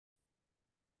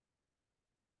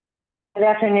Good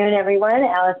afternoon, everyone.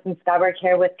 Allison Scobert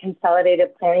here with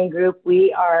Consolidated Planning Group.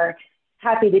 We are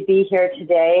happy to be here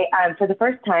today for the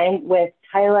first time with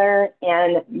Tyler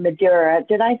and Maderer.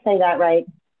 Did I say that right?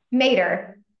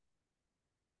 Maderer.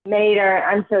 Maderer.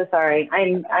 I'm so sorry.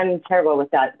 I'm terrible with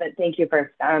that, but thank you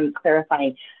for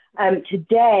clarifying.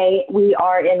 Today we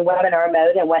are in webinar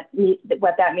mode, and what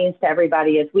that means to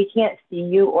everybody is we can't see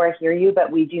you or hear you,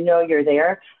 but we do know you're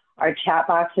there. Our chat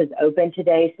box is open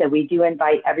today, so we do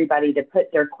invite everybody to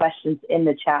put their questions in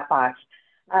the chat box.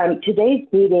 Today's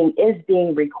meeting is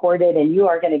being recorded, and you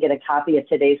are going to get a copy of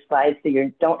today's slides, so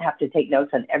you don't have to take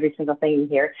notes on every single thing you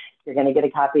hear. You're going to get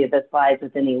a copy of the slides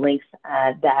with any links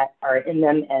that are in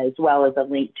them, as well as a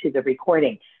link to the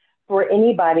recording. For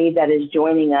anybody that is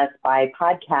joining us by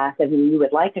podcast and you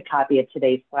would like a copy of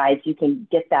today's slides, you can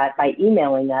get that by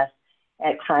emailing us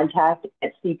at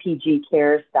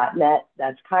contact@cpgcares.net.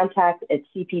 That's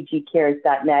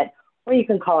contact@cpgcares.net, or you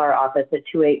can call our office at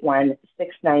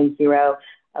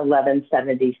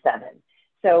 281-690-1177.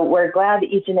 So we're glad that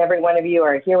each and every one of you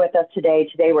are here with us today.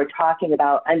 Today we're talking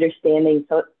about understanding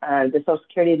the Social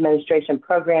Security Administration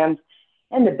programs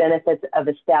and the benefits of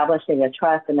establishing a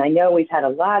trust. And I know we've had a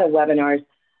lot of webinars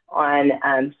on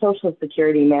Social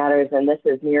Security matters, and this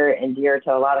is near and dear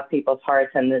to a lot of people's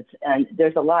hearts, and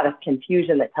there's a lot of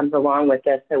confusion that comes along with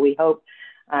this. So we hope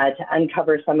to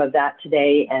uncover some of that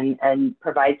today and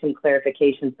provide some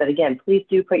clarifications. But again, please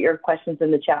do put your questions in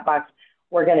the chat box.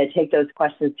 We're going to take those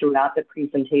questions throughout the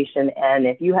presentation, and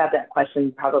if you have that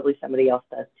question, probably somebody else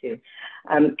does too.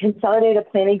 Consolidated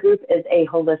Planning Group is a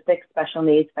holistic special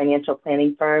needs financial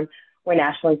planning firm. We're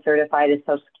nationally certified as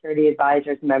Social Security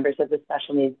advisors, members of the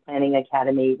Special Needs Planning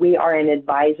Academy. We are an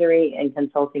advisory and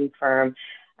consulting firm.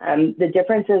 The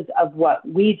differences of what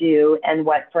we do and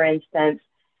what, for instance,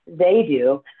 they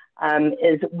do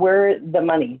is we're the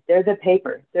money. They're the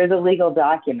paper. They're the legal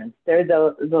documents. They're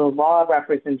the law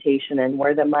representation, and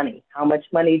we're the money. How much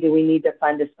money do we need to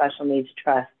fund a special needs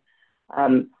trust?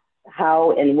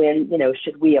 How and when,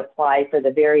 should we apply for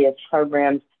the various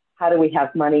programs? How do we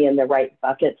have money in the right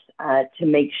buckets to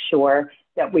make sure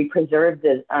that we preserve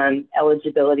the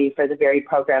eligibility for the very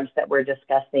programs that we're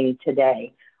discussing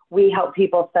today? We help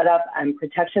people set up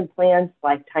protection plans,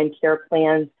 lifetime care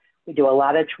plans. We do a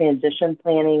lot of transition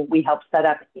planning. We help set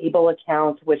up ABLE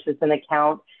accounts, which is an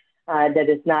account that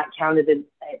is not counted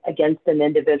against an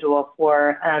individual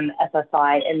for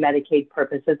SSI and Medicaid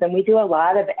purposes. And we do a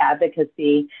lot of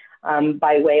advocacy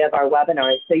by way of our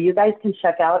webinars. So you guys can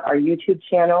check out our YouTube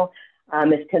channel.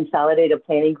 It's Consolidated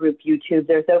Planning Group YouTube.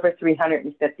 There's over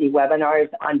 350 webinars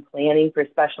on planning for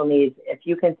special needs. If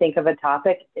you can think of a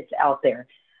topic, it's out there.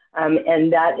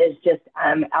 And that is just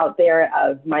out there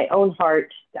of my own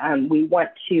heart. We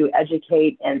want to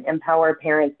educate and empower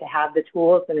parents to have the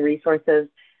tools and resources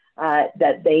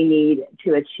that they need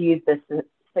to achieve the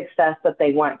success that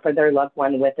they want for their loved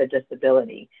one with a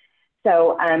disability.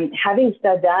 So having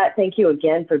said that, thank you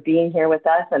again for being here with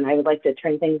us, and I would like to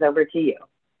turn things over to you.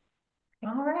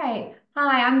 All right.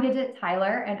 Hi, I'm Gigit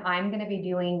Tyler, and I'm going to be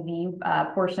doing the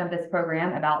portion of this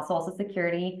program about Social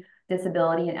Security,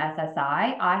 disability, and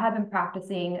SSI. I have been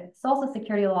practicing Social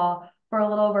Security law for a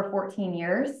little over 14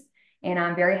 years, and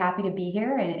I'm very happy to be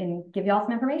here and give y'all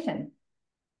some information.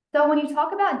 So when you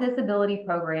talk about disability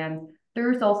programs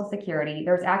through Social Security,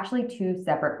 there's actually two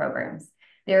separate programs.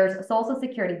 There's Social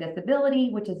Security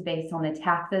Disability, which is based on the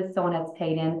taxes someone has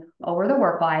paid in over the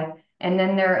work life. And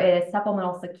then there is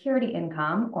Supplemental Security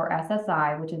Income, or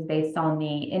SSI, which is based on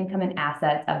the income and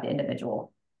assets of the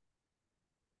individual.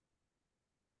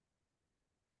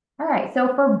 All right,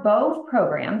 so for both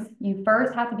programs, you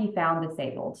first have to be found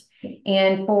disabled.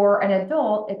 And for an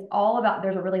adult, it's all about,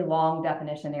 there's a really long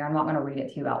definition there. I'm not going to read it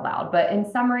to you out loud. But in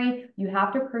summary, you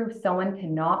have to prove someone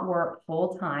cannot work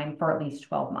full-time for at least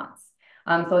 12 months.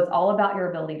 So it's all about your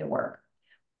ability to work.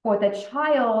 For the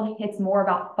child, it's more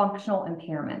about functional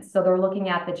impairments. So they're looking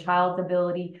at the child's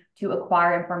ability to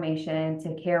acquire information,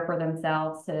 to care for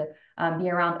themselves, to be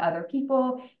around other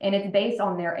people, and it's based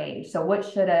on their age. So what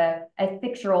should a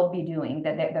 6-year-old be doing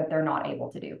that they're not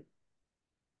able to do?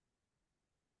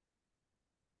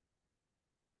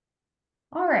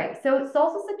 All right, so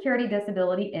Social Security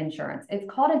Disability Insurance. It's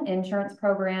called an insurance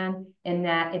program in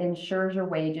that it insures your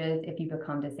wages if you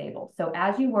become disabled. So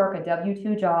as you work a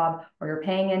W-2 job or you're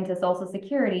paying into Social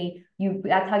Security,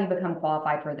 that's how you become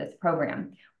qualified for this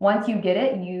program. Once you get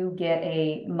it, you get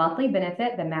a monthly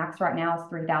benefit. The max right now is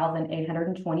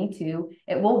 $3,822.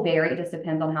 It will vary, it just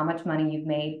depends on how much money you've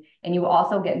made. And you will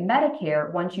also get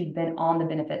Medicare once you've been on the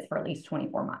benefits for at least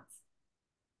 24 months.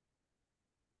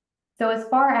 So as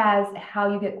far as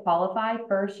how you get qualified,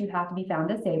 first you have to be found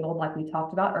disabled, like we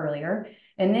talked about earlier,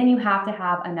 and then you have to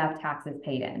have enough taxes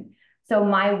paid in. So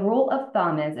my rule of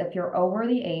thumb is if you're over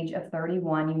the age of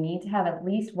 31, you need to have at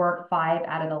least worked 5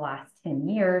 out of the last 10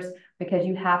 years because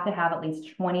you have to have at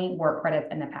least 20 work credits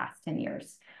in the past 10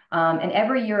 years. And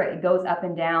every year it goes up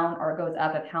and down, or it goes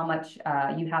up of how much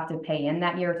you have to pay in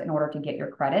that year in order to get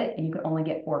your credit, and you can only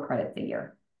get 4 credits a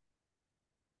year.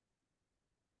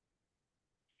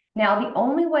 Now, the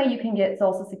only way you can get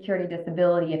Social Security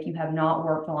disability if you have not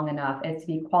worked long enough is to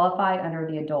be qualified under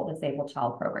the Adult Disabled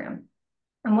Child Program.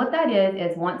 And what that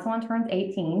is once someone turns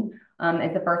 18,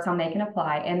 is the first time they can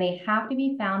apply, and they have to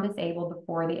be found disabled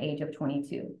before the age of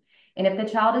 22. And if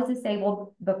the child is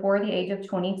disabled before the age of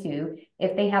 22,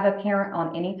 if they have a parent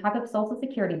on any type of Social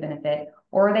Security benefit,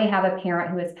 or they have a parent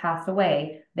who has passed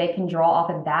away, they can draw off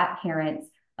of that parent's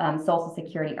Social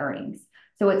Security earnings.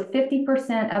 So it's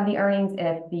 50% of the earnings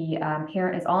if the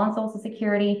parent is on Social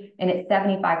Security, and it's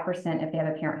 75% if they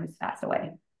have a parent who's passed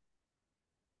away.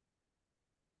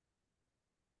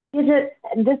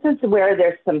 This is where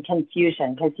there's some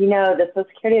confusion, because, you know, the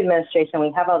Social Security Administration,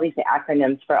 we have all these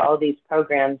acronyms for all these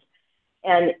programs,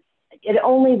 and it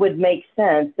only would make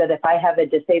sense that if I have a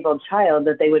disabled child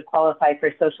that they would qualify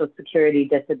for Social Security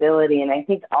disability. And I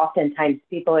think oftentimes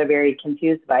people are very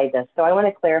confused by this. So I want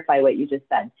to clarify what you just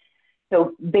said.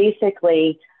 So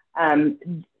basically,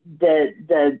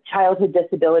 the Childhood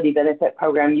Disability Benefit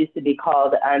Program used to be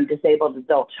called Disabled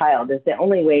Adult Child. Is the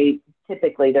only way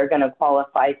typically they're going to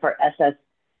qualify for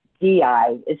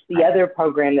SSDI. It's the other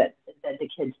program that the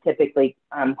kids typically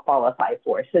qualify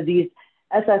for. So these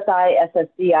SSI,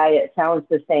 SSDI, it sounds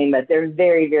the same, but they're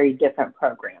very, very different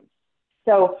programs.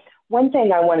 So one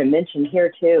thing I want to mention here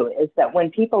too is that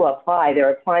when people apply,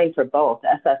 they're applying for both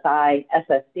SSI,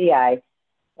 SSDI.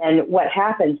 And what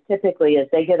happens typically is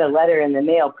they get a letter in the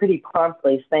mail pretty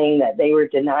promptly saying that they were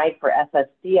denied for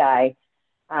SSDI,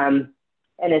 and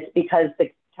it's because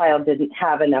the child didn't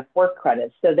have enough work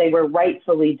credits. So they were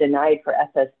rightfully denied for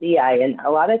SSDI. And a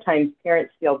lot of times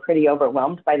parents feel pretty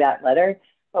overwhelmed by that letter.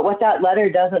 But what that letter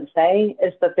doesn't say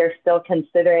is that they're still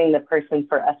considering the person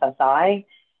for SSI.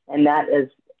 And that is,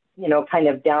 you know, kind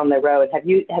of down the road. Have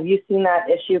you seen that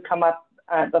issue come up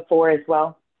before as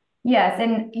well? Yes.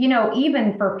 And, you know,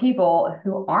 even for people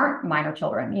who aren't minor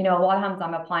children, you know, a lot of times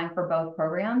I'm applying for both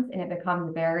programs and it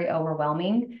becomes very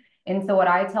overwhelming. And so what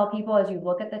I tell people is you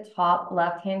look at the top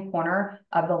left-hand corner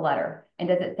of the letter, and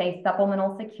does it say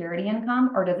Supplemental Security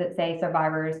Income, or does it say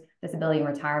Survivors Disability and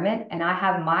Retirement? And I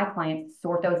have my clients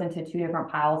sort those into 2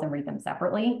 different piles and read them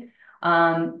separately.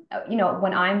 You know,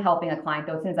 when I'm helping a client,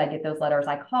 though, as soon as I get those letters,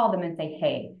 I call them and say,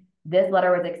 hey, this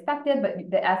letter was expected, but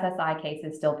the SSI case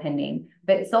is still pending.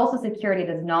 But Social Security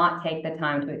does not take the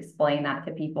time to explain that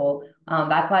to people.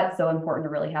 That's why it's so important to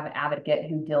really have an advocate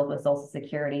who deals with Social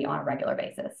Security on a regular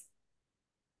basis.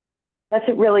 That's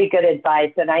really good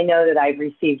advice. And I know that I've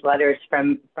received letters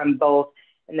from both.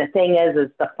 And the thing is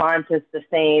the font is the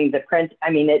same, the print, I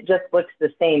mean, it just looks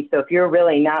the same. So if you're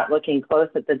really not looking close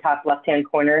at the top left-hand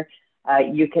corner,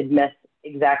 you could miss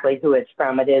exactly who it's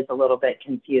from. It is a little bit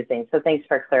confusing. So thanks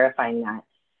for clarifying that.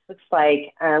 Looks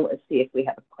like, let's see if we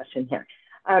have a question here.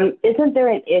 Isn't there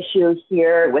an issue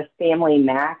here with Family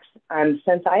Max?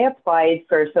 Since I applied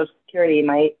for Social Security,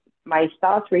 my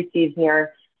spouse receives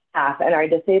near half, and our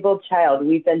disabled child,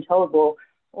 we've been told, will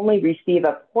only receive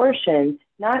a portion,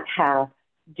 not half,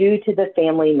 due to the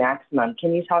family maximum.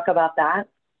 Can you talk about that?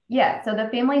 Yeah, so the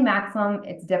family maximum,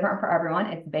 it's different for everyone.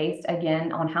 It's based,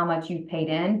 again, on how much you've paid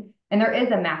in, and there is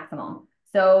a maximum.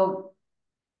 So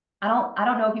I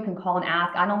don't know if you can call and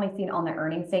ask. I only see it on the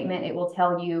earnings statement. It will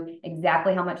tell you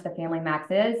exactly how much the family max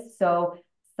is. So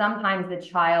sometimes the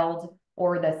child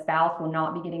or the spouse will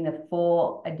not be getting the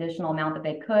full additional amount that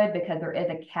they could because there is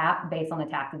a cap based on the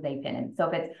taxes they pay in. So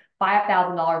if it's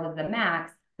 $5,000 as the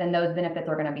max, then those benefits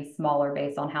are going to be smaller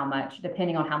based on how much,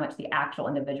 depending on how much the actual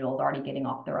individual is already getting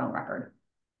off their own record.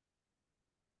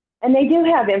 And they do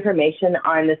have information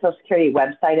on the Social Security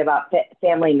website about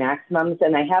family maximums,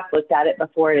 and I have looked at it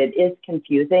before, and it is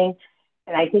confusing.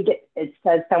 And I think it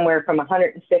says somewhere from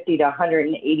 150 to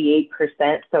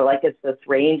 188%. So like it's this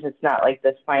range. It's not like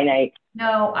this finite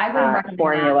No, I wouldn't recommend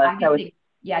formula. that.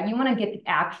 Yeah, you want to get the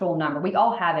actual number. We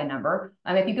all have a number.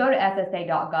 If you go to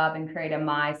ssa.gov and create a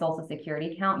My Social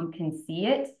Security account, you can see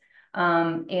it.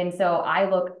 And so I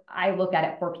look at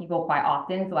it for people quite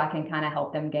often, so I can kind of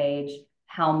help them gauge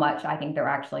how much I think they're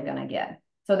actually going to get.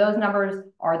 So those numbers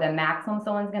are the maximum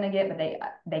someone's going to get, but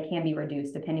they can be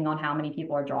reduced depending on how many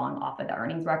people are drawing off of the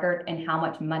earnings record and how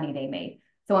much money they made.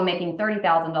 Someone making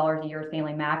 $30,000 a year's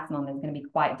family maximum is going to be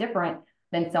quite different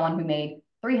than someone who made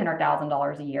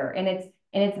 $300,000 a year. And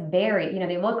it's very,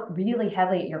 they look really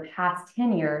heavily at your past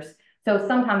 10 years. So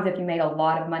sometimes if you made a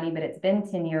lot of money, but it's been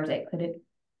 10 years, it could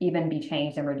even be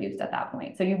changed and reduced at that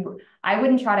point. So I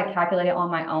wouldn't try to calculate it on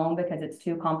my own because it's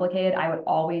too complicated. I would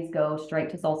always go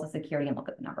straight to Social Security and look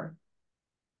at the number.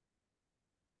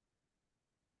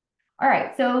 All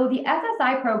right, so the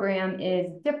SSI program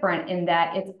is different in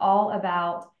that it's all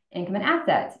about income and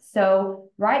assets. So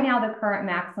right now the current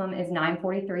maximum is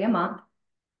 $943 a month,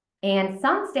 and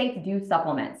some states do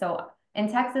supplement. So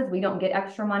in Texas, we don't get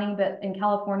extra money, but in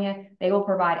California, they will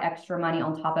provide extra money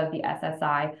on top of the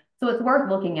SSI. So it's worth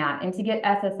looking at. And to get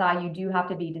SSI, you do have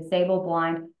to be disabled,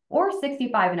 blind, or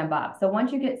 65 and above. So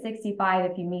once you get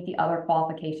 65, if you meet the other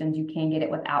qualifications, you can get it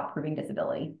without proving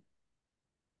disability.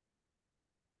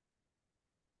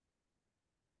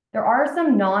 There are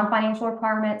some non-financial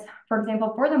requirements. For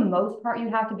example, for the most part, you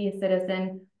have to be a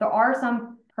citizen. There are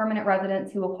some permanent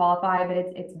residents who will qualify, but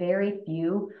it's very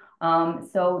few.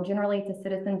 So generally, it's a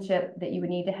citizenship that you would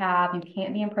need to have. You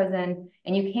can't be in prison,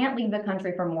 and you can't leave the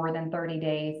country for more than 30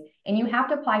 days. And you have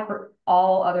to apply for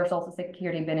all other Social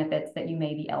Security benefits that you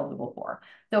may be eligible for.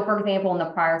 So for example, in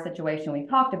the prior situation we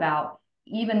talked about,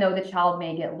 even though the child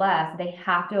may get less, they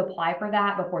have to apply for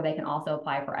that before they can also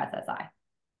apply for SSI.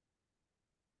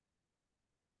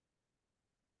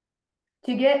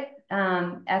 To get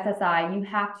SSI, you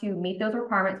have to meet those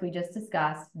requirements we just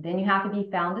discussed. Then you have to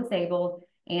be found disabled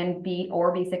and be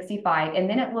 65. And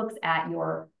then it looks at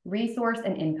your resource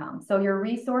and income. So your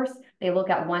resource, they look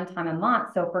at one time a month.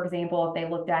 So for example, if they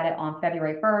looked at it on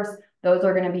February 1st, those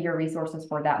are going to be your resources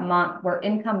for that month. Where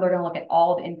income, they're going to look at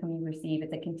all the income you receive.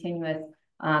 It's a continuous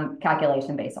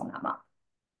calculation based on that month.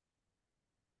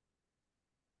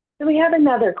 So we have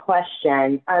another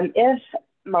question. If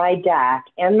my DAC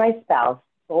and my spouse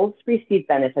both receive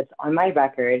benefits on my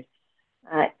record,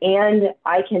 and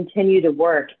I continue to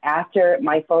work after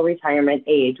my full retirement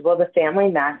age, will the family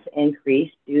max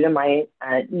increase due to my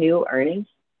new earnings?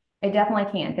 It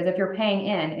definitely can, because if you're paying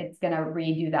in, it's going to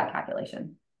redo that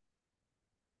calculation.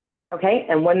 Okay,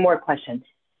 and one more question.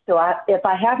 So if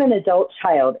I have an adult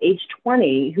child, age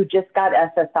 20, who just got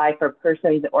SSI for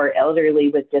persons or elderly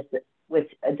with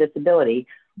a disability,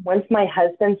 once my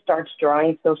husband starts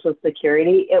drawing Social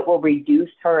Security, it will reduce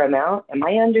her amount. Am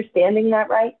I understanding that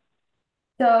right?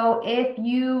 So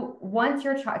once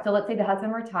your child, so let's say the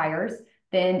husband retires,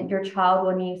 then your child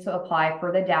will need to apply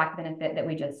for the DAC benefit that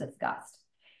we just discussed.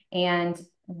 And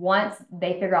once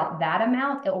they figure out that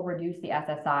amount, it will reduce the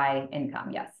SSI income,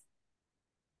 yes.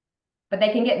 But they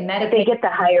can get Medicaid. But they get the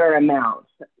higher amount.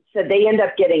 So they end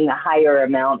up getting the higher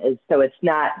amount. So it's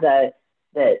not the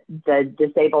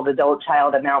disabled adult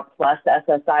child amount plus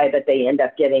SSI, but they end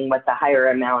up getting what the higher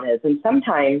amount is. And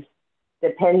sometimes,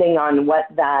 depending on what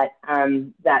that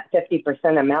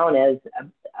 50% amount is,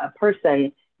 a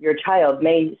person, your child,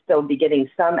 may still be getting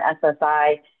some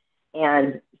SSI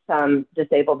and some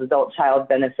disabled adult child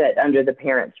benefit under the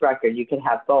parent's record. You can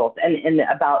have both. And in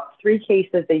about 3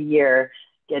 cases a year,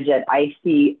 Gigit, I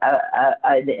see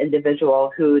an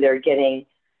individual who they're getting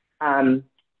a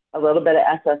little bit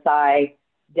of SSI,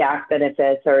 DAC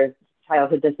benefits, or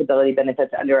childhood disability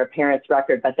benefits under a parent's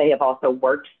record, but they have also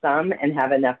worked some and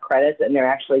have enough credits, and they're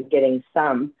actually getting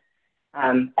some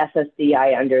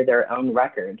SSDI under their own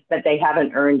record, but they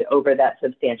haven't earned over that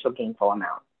substantial gainful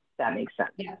amount. That makes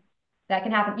sense. Yeah, that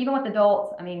can happen. Even with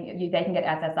adults, I mean, they can get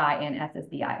SSI and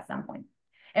SSDI at some point.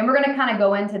 And we're going to kind of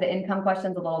go into the income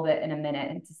questions a little bit in a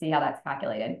minute and to see how that's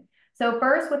calculated. So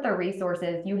first, with the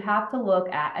resources, you have to look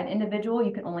at an individual.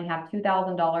 You can only have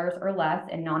 $2,000 or less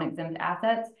in non-exempt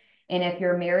assets. And if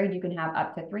you're married, you can have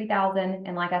up to $3,000.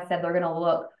 And like I said, they're going to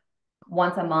look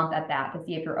once a month at that to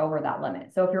see if you're over that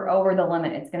limit. So if you're over the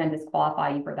limit, it's going to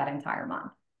disqualify you for that entire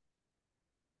month.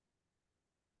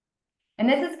 And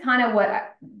this is kind of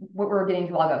what we're getting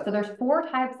to a while ago. So there's 4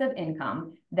 types of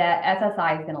income that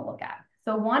SSI is going to look at.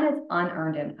 So one is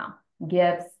unearned income,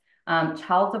 gifts,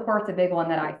 child support's a big one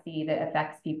that I see that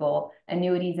affects people,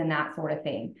 annuities and that sort of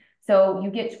thing. So you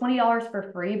get $20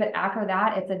 for free, but after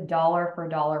that, it's a dollar for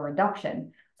dollar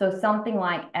reduction. So something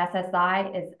like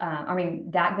SSI is,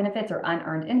 DAC benefits are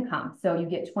unearned income. So you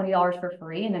get $20 for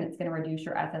free, and then it's going to reduce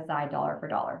your SSI dollar for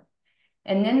dollar.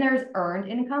 And then there's earned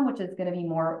income, which is going to be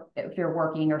more if you're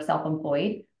working or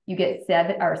self-employed. You get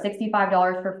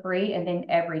 $65 for free, and then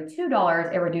every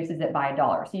 $2, it reduces it by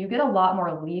 $1. So you get a lot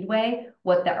more leeway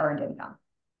with the earned income.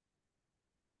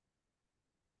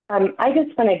 I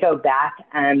just want to go back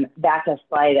a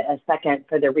slide a second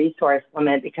for the resource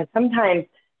limit, because sometimes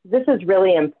this is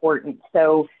really important.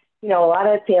 So you know, a lot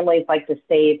of families like to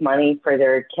save money for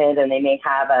their kid and they may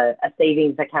have a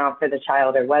savings account for the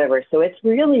child or whatever. So it's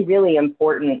really, really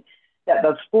important that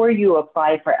before you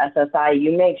apply for SSI,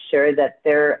 you make sure that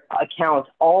their account,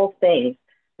 all things,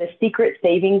 the secret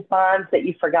savings bonds that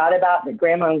you forgot about that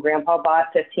grandma and grandpa bought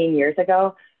 15 years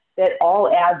ago, that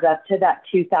all adds up to that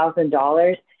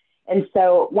 $2,000. And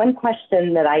so one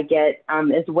question that I get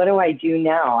is, what do I do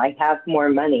now? I have more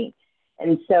money.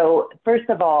 And so, first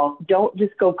of all, don't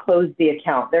just go close the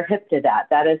account. They're hip to that.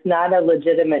 That is not a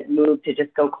legitimate move to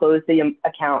just go close the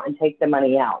account and take the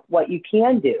money out. What you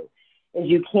can do is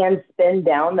you can spend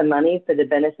down the money for the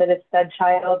benefit of said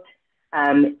child.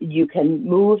 You can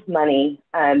move money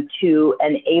to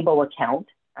an ABLE account,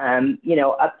 you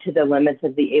know, up to the limits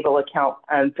of the ABLE account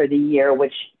for the year,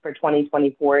 which for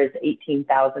 2024 is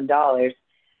 $18,000.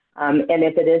 And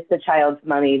if it is the child's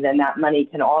money, then that money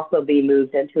can also be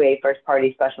moved into a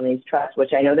first-party special needs trust,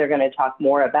 which I know they're going to talk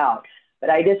more about. But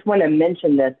I just want to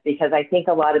mention this because I think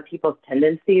a lot of people's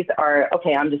tendencies are,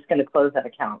 okay, I'm just going to close that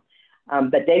account.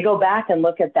 But they go back and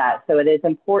look at that. So it is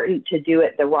important to do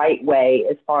it the right way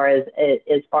as far as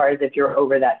if you're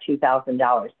over that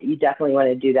 $2,000. You definitely want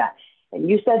to do that. And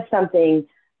you said something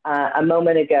a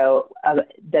moment ago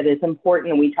that is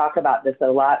important. We talk about this a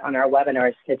lot on our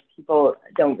webinars because people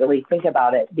don't really think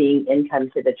about it being income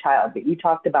to the child, but you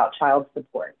talked about child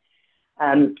support.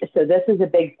 So this is a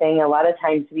big thing. A lot of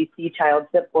times we see child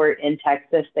support in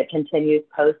Texas that continues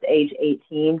post age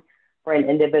 18 for an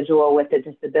individual with a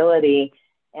disability.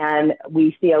 And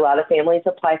we see a lot of families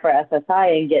apply for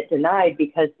SSI and get denied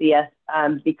because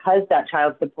that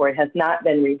child support has not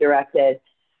been redirected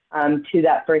to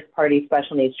that first party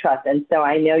special needs trust. And so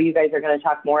I know you guys are going to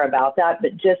talk more about that,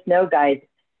 but just know, guys,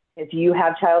 if you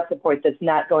have child support that's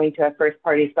not going to a first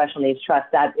party special needs trust,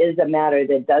 that is a matter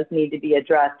that does need to be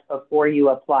addressed before you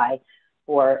apply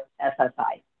for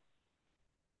SSI.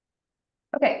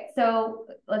 Okay, so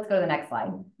let's go to the next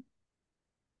slide.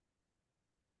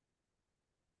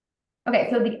 Okay,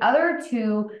 so the other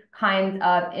two kinds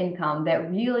of income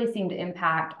that really seem to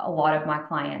impact a lot of my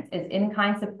clients is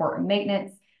in-kind support and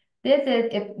maintenance. This is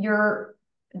if your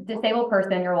disabled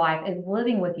person in your life is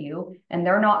living with you and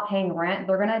they're not paying rent,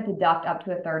 they're going to deduct up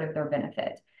to a third of their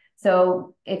benefit.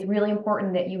 So it's really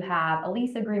important that you have a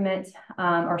lease agreement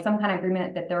or some kind of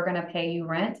agreement that they're going to pay you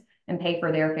rent and pay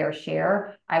for their fair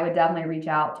share. I would definitely reach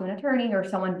out to an attorney or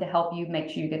someone to help you make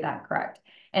sure you get that correct.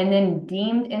 And then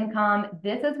deemed income,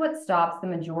 this is what stops the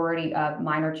majority of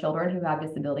minor children who have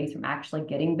disabilities from actually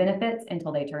getting benefits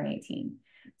until they turn 18.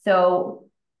 So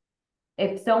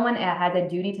if someone has a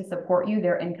duty to support you,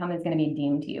 their income is going to be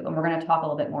deemed to you. And we're going to talk a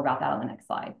little bit more about that on the next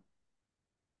slide.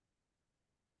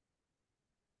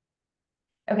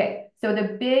 Okay, so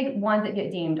the big ones that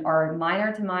get deemed are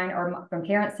minor to minor, or from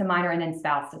parents to minor, and then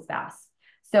spouse to spouse.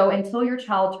 So until your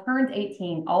child turns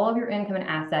 18, all of your income and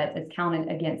assets is counted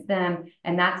against them.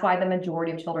 And that's why the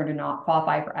majority of children do not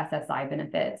qualify for SSI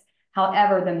benefits.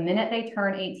 However, the minute they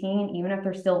turn 18, even if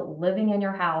they're still living in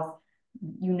your house,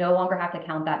 you no longer have to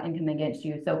count that income against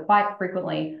you. So quite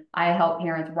frequently, I help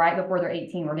parents right before they're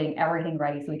 18, we're getting everything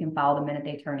ready so we can file the minute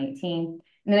they turn 18.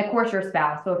 And then of course your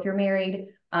spouse. So if you're married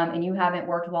and you haven't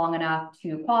worked long enough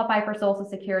to qualify for Social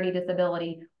Security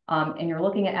disability, and you're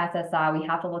looking at SSI, we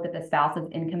have to look at the spouse's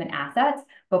income and assets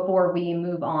before we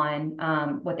move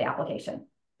on with the application.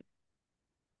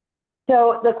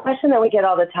 So the question that we get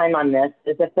all the time on this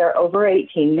is if they're over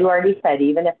 18, you already said,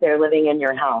 even if they're living in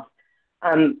your house,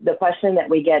 the question that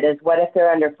we get is, what if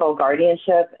they're under full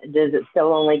guardianship? Does it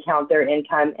still only count their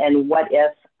income? And what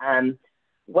if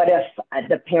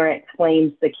the parent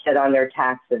claims the kid on their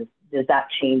taxes? Does that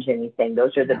change anything?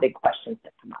 Those are the big questions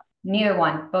that come up. Neither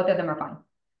one. Both of them are fine.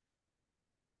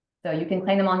 So you can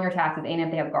claim them on your taxes and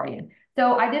if they have guardian.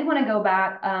 So I did want to go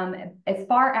back as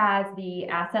far as the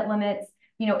asset limits.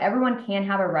 You know, everyone can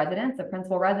have a residence, a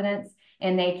principal residence,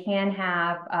 and they can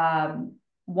have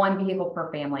one vehicle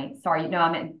per family. Sorry, no,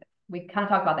 I meant we kind of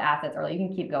talked about the assets earlier. You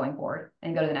can keep going forward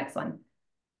and go to the next one.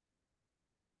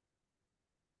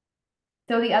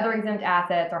 So the other exempt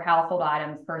assets are household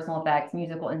items, personal effects,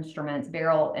 musical instruments,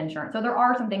 burial insurance. So there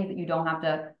are some things that you don't have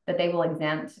to, that they will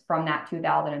exempt from that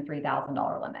 $2,000 and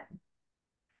 $3,000 limit.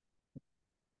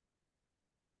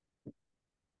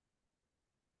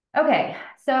 Okay,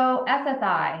 so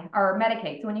SSI or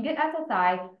Medicaid. So when you get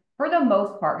SSI, for the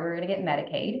most part, you're going to get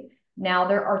Medicaid. Now,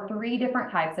 there are 3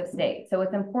 different types of states. So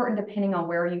it's important, depending on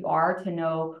where you are, to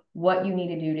know what you need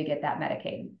to do to get that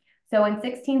Medicaid. So in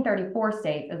 1634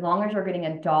 states, as long as you're getting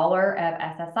 $1 of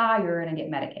SSI, you're going to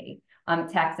get Medicaid.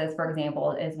 Texas, for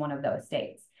example, is one of those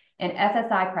states. In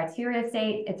SSI criteria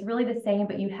states, it's really the same,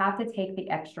 but you have to take the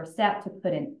extra step to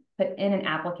put in put in an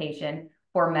application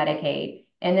for Medicaid.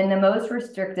 And then the most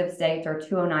restrictive states are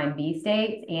 209B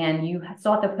states, and you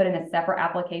still have to put in a separate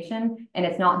application, and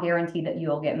it's not guaranteed that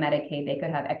you'll get Medicaid. They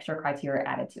could have extra criteria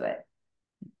added to it.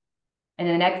 And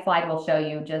the next slide will show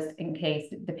you, just in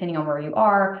case, depending on where you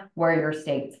are, where your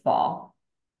states fall.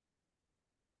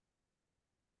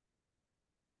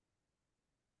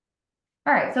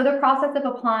 All right, so the process of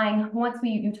applying, once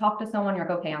you talk to someone, you're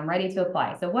like, okay, I'm ready to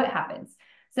apply. So what happens?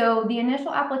 So the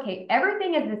initial application,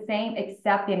 everything is the same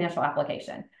except the initial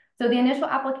application. So the initial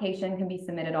application can be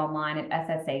submitted online at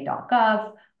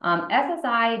ssa.gov.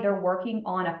 SSI, they're working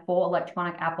on a full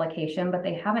electronic application, but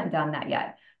they haven't done that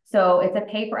yet. So it's a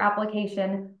paper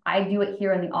application. I do it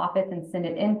here in the office and send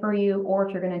it in for you, or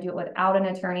if you're going to do it without an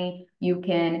attorney, you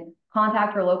can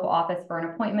contact your local office for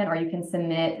an appointment, or you can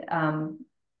submit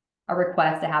a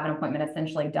request to have an appointment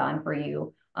essentially done for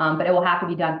you. But it will have to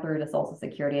be done through the Social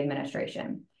Security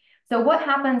Administration. So what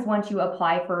happens once you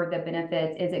apply for the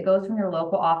benefits is it goes from your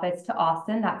local office to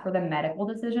Austin. That's where the medical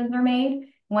decisions are made.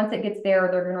 Once it gets there,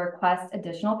 they're going to request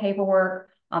additional paperwork.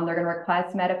 They're going to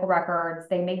request medical records.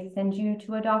 They may send you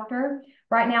to a doctor.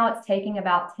 Right now, it's taking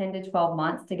about 10 to 12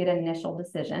 months to get an initial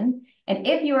decision. And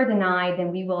if you are denied,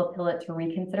 then we will appeal it to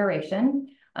reconsideration.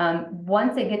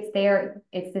 Once it gets there,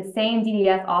 it's the same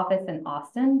DDS office in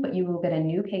Austin, but you will get a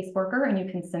new caseworker and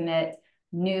you can submit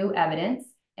new evidence.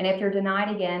 And if you're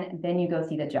denied again, then you go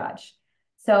see the judge.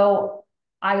 So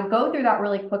I would go through that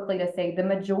really quickly to say the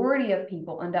majority of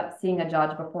people end up seeing a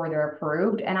judge before they're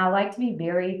approved. And I like to be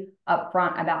very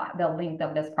upfront about the length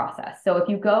of this process. So if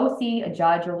you go see a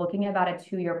judge, you're looking at about a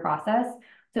 2-year process.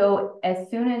 So as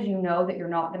soon as you know that you're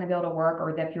not going to be able to work,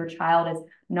 or that if your child is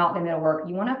not going to be able to work,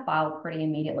 you want to file pretty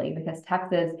immediately, because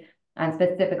Texas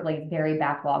specifically is very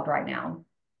backlogged right now.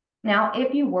 Now,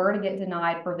 if you were to get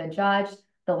denied for the judge,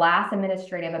 the last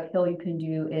administrative appeal you can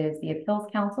do is the Appeals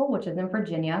Council, which is in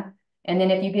Virginia. And then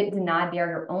if you get denied there,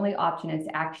 your only option is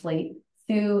to actually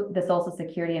sue the Social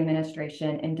Security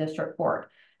Administration in district court,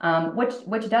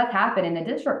 which does happen. And the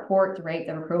district court's rates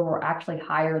of approval are actually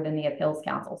higher than the Appeals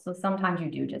Council. So sometimes you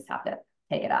do just have to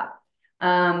take it up.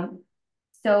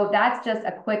 So that's just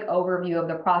a quick overview of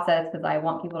the process, because I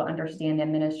want people to understand the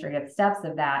administrative steps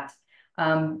of that.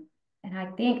 And I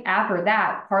think after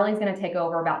that, Carly's going to take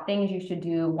over about things you should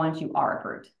do once you are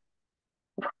approved.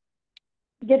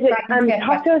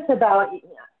 Talk to us about,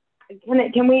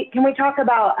 can we talk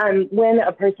about when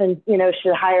a person,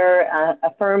 should hire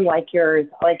a firm like yours?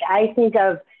 Like I think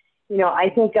of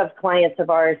clients of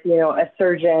ours, a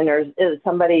surgeon or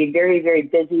somebody very, very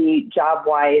busy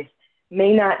job-wise,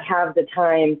 may not have the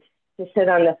time to sit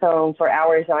on the phone for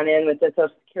hours on end with the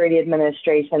Social Security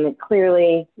Administration. And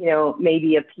clearly,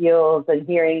 maybe appeals and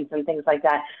hearings and things like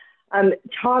that.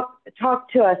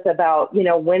 Talk to us about,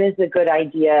 when is a good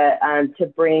idea to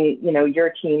bring,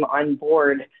 your team on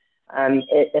board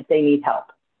if they need help?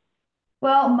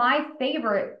 Well, my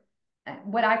favorite,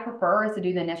 what I prefer is to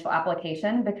do the initial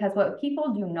application, because what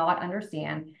people do not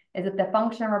understand is that the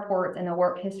function reports and the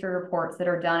work history reports that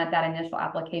are done at that initial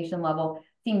application level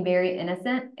seem very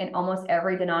innocent, and almost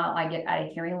every denial I get at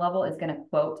a hearing level is going to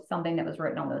quote something that was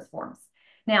written on those forms.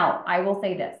 Now, I will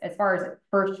say this, as far as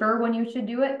for sure when you should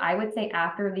do it, I would say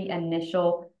after the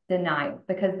initial denial,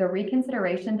 because the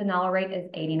reconsideration denial rate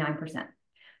is 89%.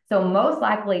 So most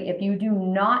likely, if you do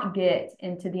not get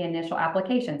into the initial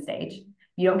application stage,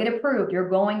 you don't get approved, you're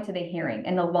going to the hearing.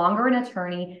 And the longer an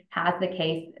attorney has the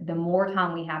case, the more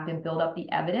time we have to build up the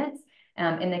evidence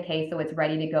in the case so it's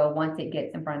ready to go once it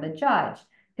gets in front of the judge.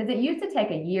 Because it used to take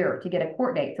a year to get a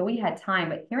court date, so we had time,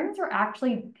 but hearings are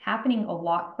actually happening a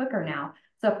lot quicker now.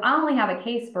 So if I only have a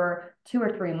case for 2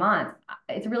 or 3 months,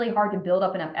 it's really hard to build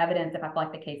up enough evidence if I feel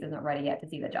like the case isn't ready yet to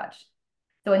see the judge.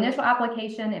 So initial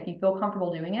application, if you feel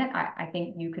comfortable doing it, I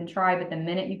think you can try, but the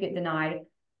minute you get denied,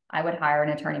 I would hire an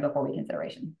attorney before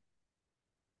reconsideration.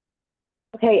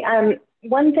 Okay,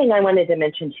 one thing I wanted to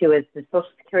mention too is the Social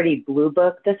Security Blue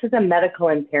Book. This is a medical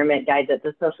impairment guide that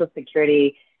the Social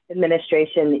Security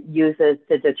Administration uses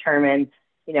to determine,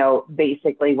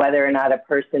 basically whether or not a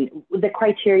person, the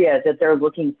criteria that they're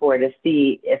looking for to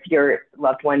see if your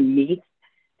loved one meets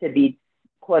to be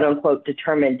quote unquote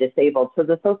determined disabled. So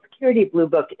the Social Security Blue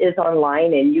Book is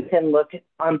online, and you can look,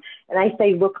 and I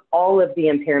say look all of the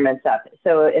impairments up.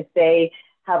 So if they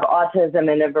have autism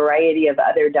and a variety of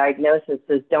other diagnoses,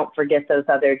 don't forget those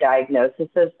other diagnoses.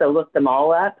 So look them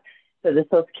all up. So the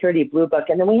Social Security Blue Book.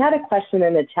 And then we had a question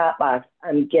in the chat box,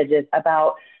 Gigit,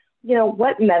 about,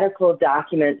 what medical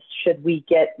documents should we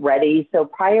get ready? So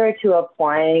prior to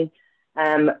applying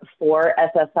for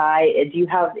SSI, do you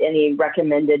have any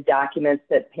recommended documents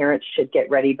that parents should get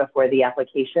ready before the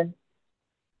application?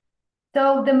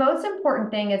 So the most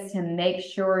important thing is to make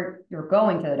sure you're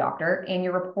going to the doctor and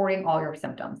you're reporting all your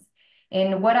symptoms.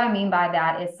 And what I mean by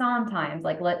that is sometimes,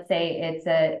 like let's say it's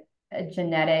a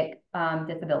genetic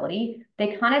disability,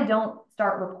 they kind of don't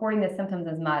start reporting the symptoms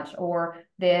as much, or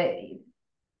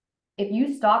if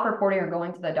you stop reporting or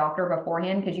going to the doctor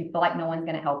beforehand because you feel like no one's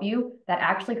going to help you, that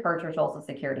actually hurts your Social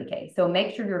Security case. So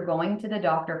make sure you're going to the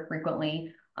doctor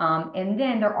frequently. And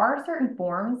then there are certain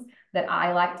forms that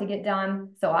I like to get done.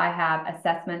 So I have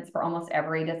assessments for almost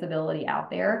every disability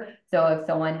out there. So if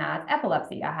someone has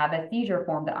epilepsy, I have a seizure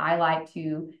form that I like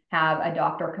to have a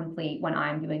doctor complete when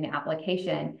I'm doing the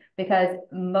application, because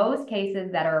most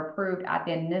cases that are approved at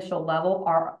the initial level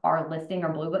are listing or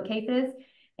blue book cases.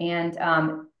 And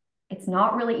it's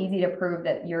not really easy to prove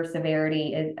that your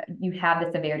severity is, you have the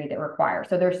severity that requires.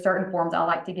 So there's certain forms I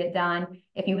like to get done.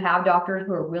 If you have doctors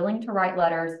who are willing to write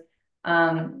letters,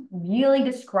 really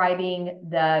describing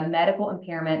the medical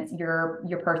impairments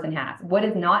your person has. What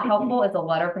is not helpful is a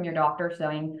letter from your doctor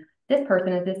saying this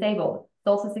person is disabled.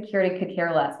 Social Security could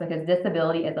care less because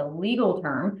disability is a legal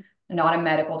term, not a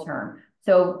medical term.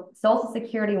 So Social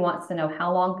Security wants to know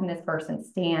how long can this person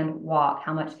stand, walk,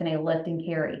 how much can they lift and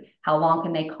carry, how long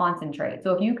can they concentrate.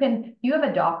 So if you have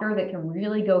a doctor that can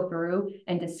really go through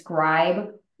and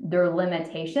describe their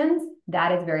limitations,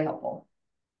 that is very helpful.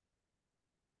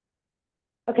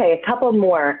 Okay, a couple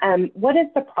more. What is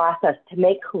the process to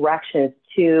make corrections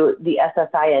to the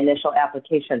SSI initial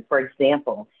application? For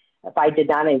example, if I did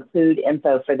not include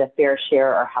info for the fair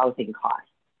share or housing costs.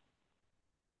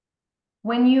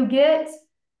 When you get,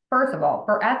 first of all,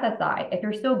 for SSI, if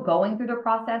you're still going through the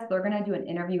process, they're going to do an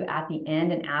interview at the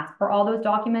end and ask for all those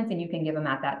documents, and you can give them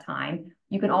at that time.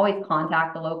 You can always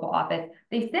contact the local office.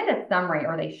 They send a summary,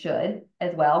 or they should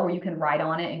as well, where you can write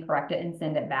on it and correct it and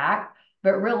send it back.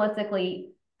 But realistically,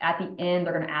 at the end,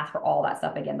 they're going to ask for all that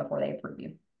stuff again before they approve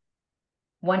you,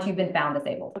 once you've been found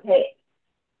disabled. Okay.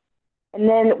 And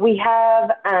then we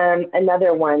have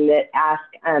another one that asks,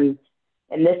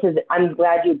 and this is, I'm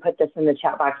glad you put this in the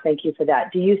chat box. Thank you for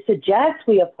that. Do you suggest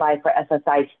we apply for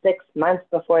SSI 6 months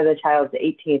before the child's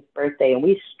 18th birthday? And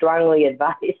we strongly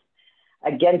advise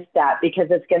against that because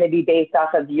it's going to be based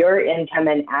off of your income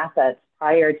and assets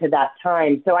prior to that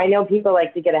time. So I know people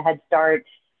like to get a head start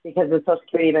because the Social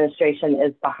Security Administration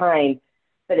is behind,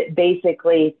 but it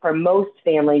basically, for most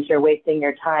families, you're wasting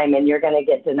your time and you're going to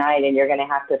get denied and you're going to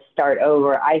have to start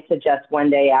over. I suggest one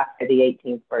day after the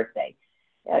 18th birthday.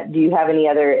 Do you have any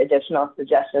other additional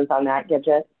suggestions on that,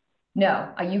 Gigit?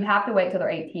 No, you have to wait till they're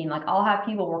 18. Like I'll have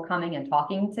people, we're coming and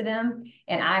talking to them,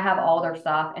 and I have all their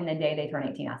stuff, and the day they turn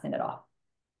 18, I send it off.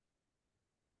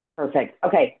 Perfect.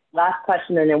 Okay, last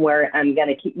question, and then I'm going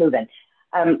to keep moving.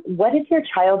 What if your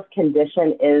child's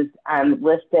condition is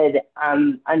listed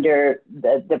under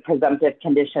the presumptive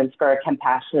conditions for a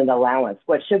compassionate allowance?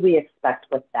 What should we expect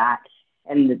with that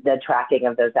and the tracking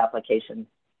of those applications?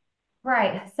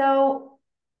 Right. So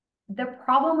the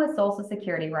problem with Social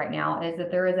Security right now is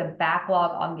that there is a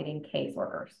backlog on getting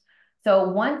caseworkers. So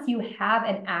once you have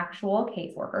an actual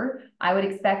caseworker, I would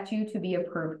expect you to be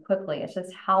approved quickly. It's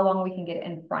just how long we can get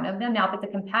in front of them. Now, if it's a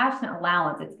compassionate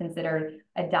allowance, it's considered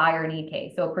a dire need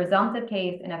case. So a presumptive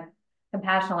case and a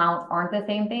compassionate allowance aren't the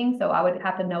same thing. So I would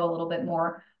have to know a little bit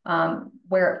more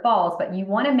where it falls, but you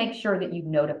want to make sure that you've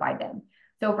notified them.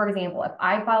 So for example, if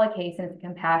I file a case and it's a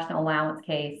compassionate allowance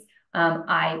case,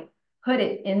 I put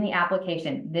it in the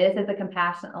application. This is a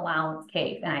compassionate allowance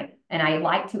case. And I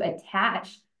like to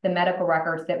attach the medical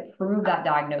records that prove that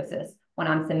diagnosis when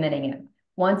I'm submitting it.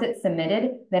 Once it's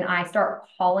submitted, then I start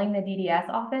calling the DDS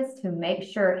office to make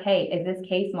sure, hey, is this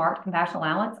case marked compassionate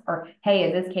allowance? Or hey,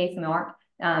 is this case marked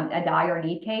a dire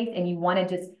need case? And you want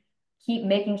to just keep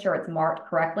making sure it's marked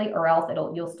correctly, or else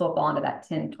you'll still fall into that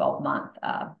 10, 12 month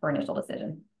for initial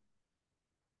decision.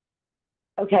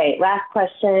 Okay, last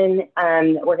question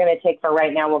we're going to take for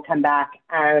right now. We'll come back.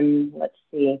 Let's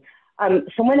see.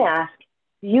 Someone asked,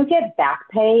 do you get back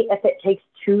pay if it takes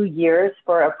 2 years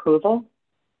for approval?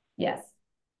 Yes.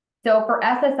 So for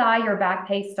SSI, your back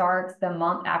pay starts the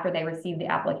month after they receive the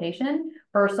application.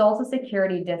 For Social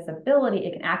Security disability,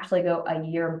 it can actually go a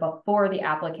year before the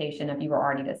application if you were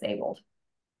already disabled.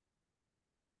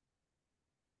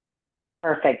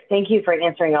 Perfect. Thank you for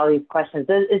answering all these questions.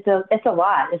 It's a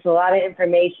lot. It's a lot of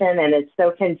information and it's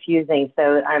so confusing.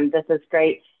 So this is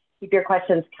great. Keep your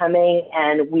questions coming,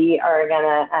 and we are going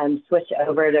to switch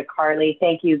over to Carly.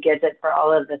 Thank you, Gigit, for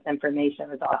all of this information.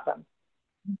 It was awesome.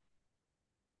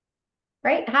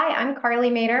 Great. Hi, I'm Carly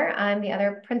Maderer. I'm the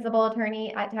other principal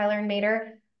attorney at Tyler and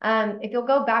Maderer. If you'll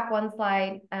go back one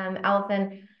slide,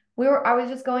 Allison, I was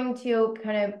just going to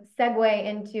kind of segue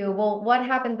into, well, what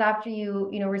happens after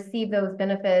you receive those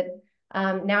benefits?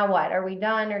 Now what? Are we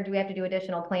done, or do we have to do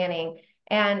additional planning?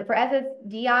 And for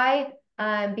SSDI,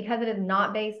 because it is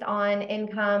not based on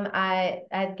income, as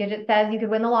Gigit says, you could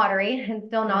win the lottery and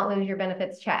still not lose your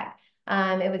benefits check.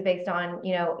 It was based on,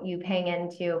 you paying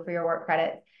into for your work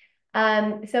credits.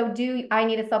 So do I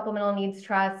need a supplemental needs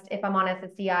trust if I'm on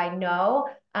SSDI? No,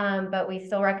 but we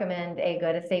still recommend a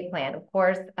good estate plan, of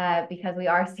course, because we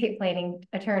are estate planning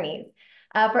attorneys.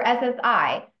 For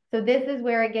SSI, so this is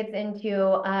where it gets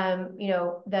into,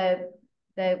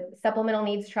 the supplemental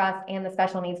needs trust and the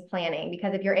special needs planning,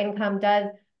 because if your income does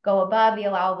go above the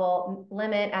allowable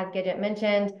limit, as Gidget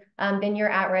mentioned, then you're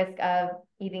at risk of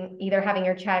either having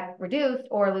your check reduced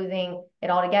or losing it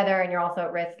altogether, and you're also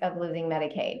at risk of losing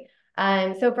Medicaid.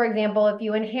 So for example, if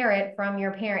you inherit from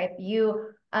your parent, if you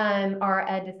are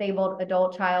a disabled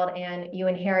adult child and you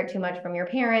inherit too much from your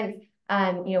parents,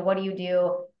 what do you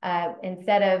do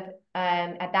instead of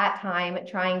at that time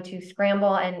trying to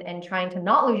scramble and trying to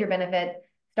not lose your benefits?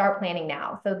 Start planning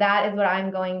now. So that is what I'm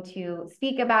going to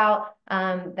speak about,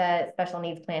 the special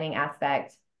needs planning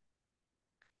aspect.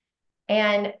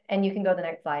 And you can go to the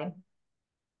next slide.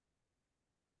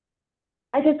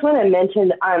 I just want to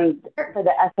mention for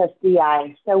the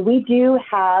SSDI. So we do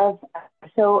have,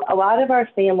 so a lot of our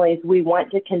families, we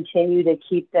want to continue to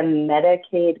keep them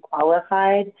Medicaid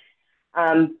qualified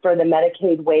for the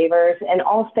Medicaid waivers. And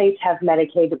all states have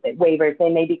Medicaid waivers. They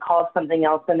may be called something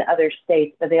else in other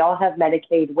states, but they all have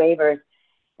Medicaid waivers.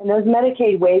 And those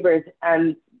Medicaid waivers,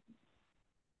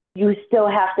 you still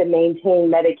have to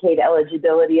maintain Medicaid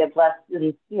eligibility of less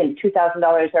than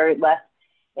 $2,000 or less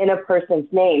in a person's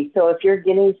name. So if you're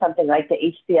getting something like the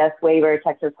HCS waiver,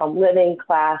 Texas Home Living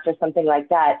class, or something like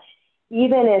that,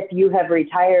 even if you have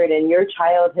retired and your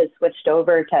child has switched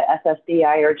over to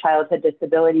SSDI or childhood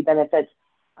disability benefits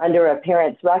under a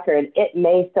parent's record, it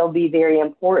may still be very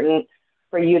important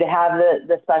for you to have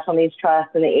the special needs trust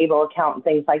and the ABLE account and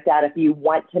things like that if you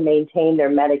want to maintain their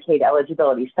Medicaid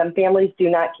eligibility. Some families do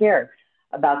not care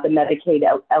about the Medicaid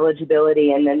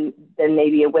eligibility, and then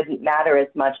maybe it wouldn't matter as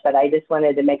much, but I just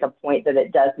wanted to make a point that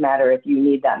it does matter if you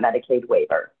need that Medicaid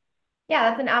waiver. Yeah,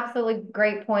 that's an absolutely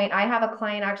great point. I have a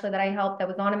client actually that I helped that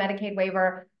was on a Medicaid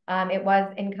waiver. It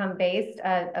was income-based,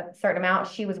 a certain amount.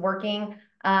 She was working.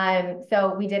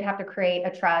 So we did have to create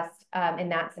a trust in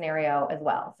that scenario as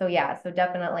well. So yeah, so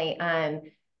definitely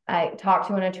talk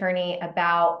to an attorney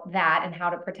about that and how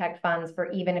to protect funds for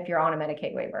even if you're on a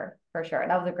Medicaid waiver, for sure.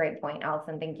 That was a great point,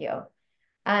 Allison. Thank you.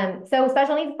 So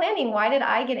special needs planning, why did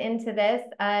I get into this?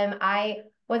 I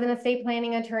was an estate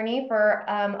planning attorney for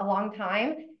a long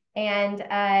time. And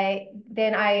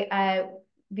then I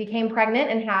became pregnant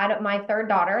and had my third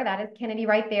daughter. That is Kennedy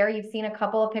right there. You've seen a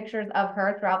couple of pictures of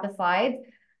her throughout the slides.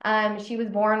 She was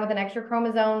born with an extra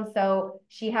chromosome, so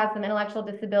she has some intellectual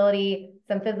disability,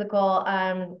 some physical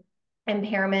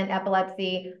impairment,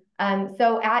 epilepsy.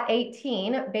 So at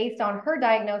 18, based on her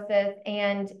diagnosis,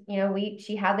 and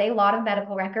she has a lot of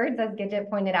medical records, as Gidget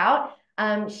pointed out,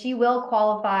 she will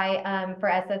qualify for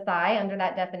SSI under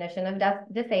that definition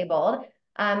of disabled.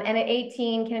 And at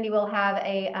 18, Kennedy will have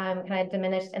a kind of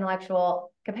diminished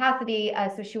intellectual capacity,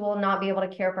 so she will not be able to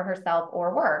care for herself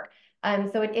or work.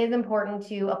 So it is important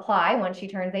to apply once she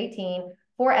turns 18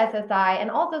 for SSI,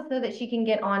 and also so that she can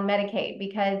get on Medicaid,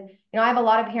 because I have a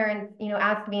lot of parents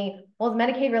ask me, well, is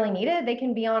Medicaid really needed? They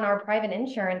can be on our private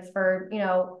insurance for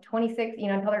 26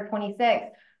 until they're 26.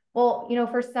 Well,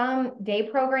 for some day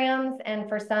programs and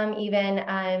for some even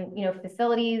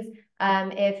facilities,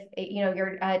 if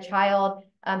your child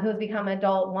who has become an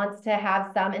adult wants to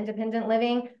have some independent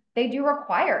living, they do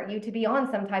require you to be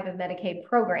on some type of Medicaid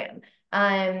program,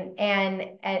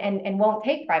 and won't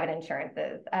take private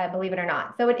insurances, believe it or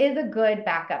not. So it is a good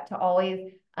backup to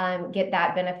always get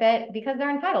that benefit because they're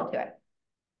entitled to it.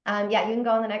 Yeah, you can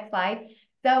go on the next slide.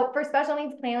 So for special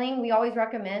needs planning, we always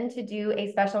recommend to do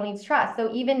a special needs trust.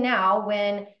 So even now,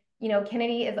 when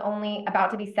Kennedy is only about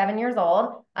to be 7 years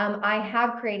old, I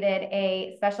have created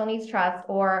a special needs trust,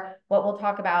 or what we'll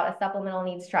talk about, a supplemental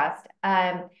needs trust.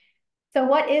 So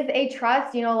what is a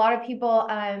trust? A lot of people,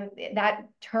 that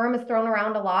term is thrown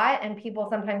around a lot and people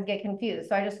sometimes get confused.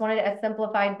 So I just wanted a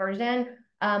simplified version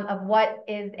of what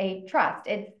is a trust.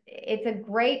 It's a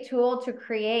great tool to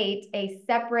create a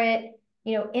separate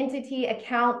entity,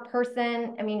 account,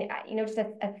 person. I mean, just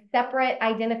a separate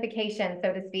identification,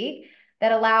 so to speak,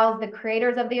 that allows the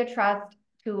creators of the trust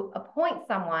to appoint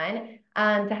someone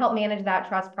to help manage that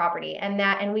trust property.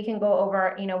 And we can go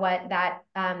over, what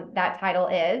that title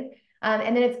is.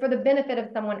 And then it's for the benefit of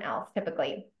someone else,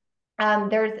 typically.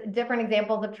 There's different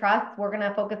examples of trusts. We're going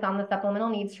to focus on the supplemental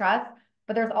needs trust,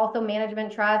 but there's also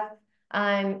management trusts.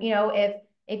 If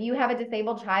if you have a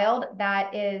disabled child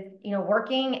that is,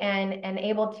 working and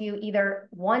able to either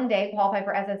one day qualify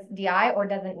for SSDI or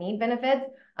doesn't need benefits,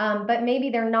 but maybe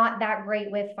they're not that great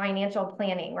with financial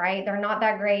planning, right? They're not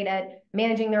that great at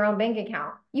managing their own bank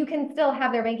account. You can still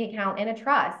have their bank account in a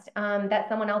trust that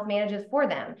someone else manages for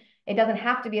them. It doesn't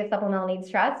have to be a supplemental needs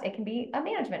trust. It can be a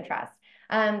management trust.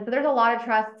 So there's a lot of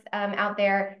trusts out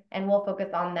there, and we'll focus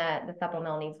on the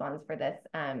supplemental needs ones for this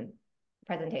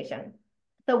presentation.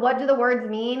 So what do the words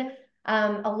mean?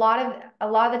 A lot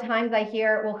of the times I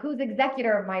hear, well, who's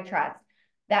executor of my trust?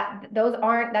 That's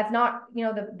not,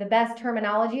 the best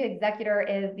terminology. Executor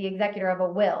is the executor of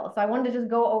a will. So I wanted to just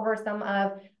go over some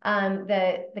of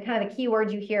the kind of the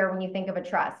keywords you hear when you think of a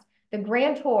trust. The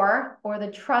grantor or the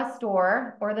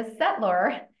trustor or the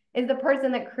settlor is the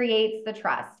person that creates the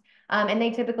trust. And they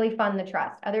typically fund the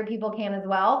trust. Other people can as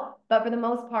well, but for the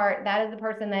most part, that is the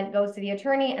person that goes to the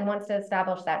attorney and wants to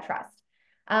establish that trust.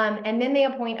 And then they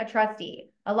appoint a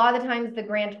trustee. A lot of the times the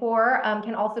grantor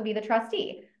can also be the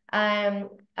trustee, but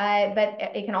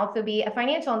it can also be a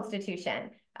financial institution.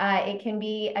 It can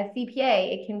be a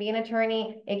CPA, it can be an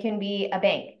attorney, it can be a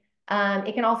bank.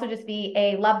 It can also just be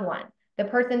a loved one. The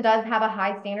person does have a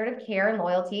high standard of care and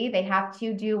loyalty. They have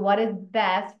to do what is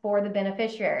best for the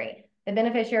beneficiary. The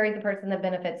beneficiary is the person that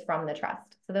benefits from the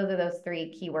trust. So those are those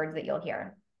three keywords that you'll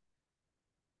hear.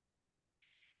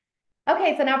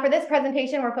 Okay, so now for this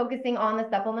presentation, we're focusing on the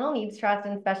supplemental needs trust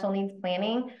and special needs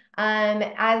planning.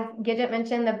 As Gigit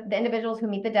mentioned, the individuals who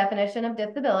meet the definition of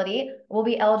disability will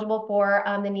be eligible for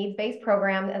the needs-based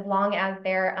program as long as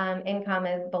their income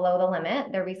is below the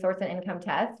limit, their resource and income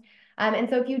test. And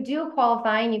so if you do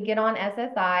qualify and you get on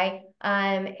SSI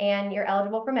and you're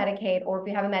eligible for Medicaid, or if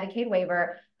you have a Medicaid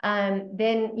waiver,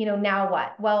 then, now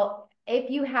what? Well, if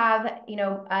you have,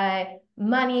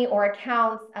 money or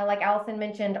accounts, like Allison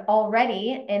mentioned,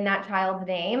 already in that child's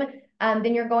name,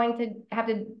 then you're going to have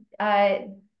to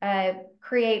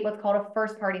create what's called a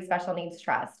first-party special needs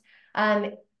trust.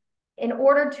 In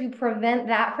order to prevent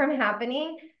that from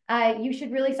happening, you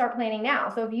should really start planning now.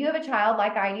 So if you have a child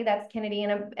like I do, that's Kennedy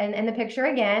in the picture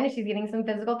again, she's getting some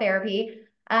physical therapy.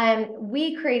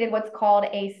 We created what's called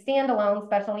a standalone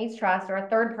special needs trust or a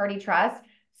third-party trust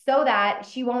so that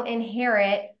she won't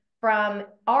inherit from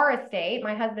our estate,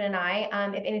 my husband and I,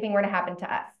 if anything were to happen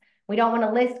to us. We don't want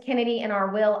to list Kennedy in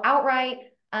our will outright,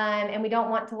 and we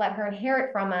don't want to let her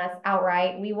inherit from us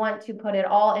outright. We want to put it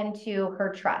all into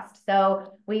her trust.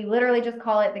 So we literally just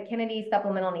call it the Kennedy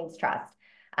Supplemental Needs Trust.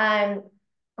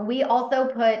 We also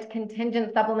put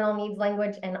contingent supplemental needs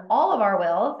language in all of our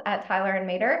wills at Tyler and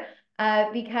Maderer,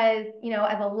 because,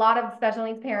 as a lot of special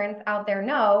needs parents out there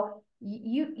know,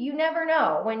 you never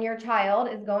know when your child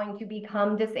is going to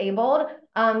become disabled.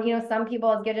 Some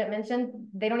people, as Gigit mentioned,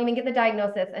 they don't even get the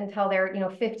diagnosis until they're,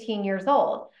 15 years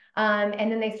old.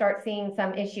 And then they start seeing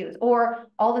some issues, or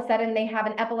all of a sudden they have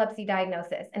an epilepsy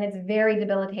diagnosis and it's very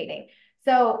debilitating.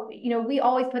 So, we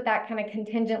always put that kind of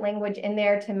contingent language in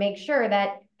there to make sure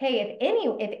that, hey, if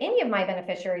any of my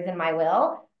beneficiaries in my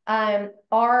will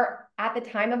are at the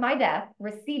time of my death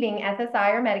receiving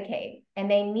SSI or Medicaid, and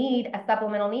they need a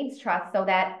supplemental needs trust so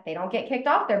that they don't get kicked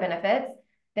off their benefits,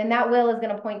 then that will is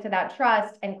going to point to that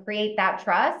trust and create that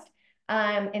trust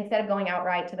instead of going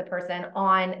outright to the person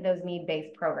on those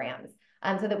need-based programs,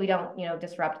 so that we don't,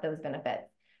 disrupt those benefits.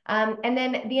 And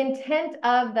then the intent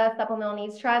of the supplemental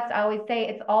needs trust, I always say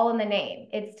it's all in the name.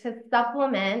 It's to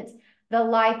supplement the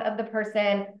life of the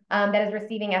person that is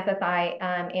receiving SSI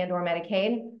and or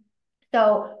Medicaid.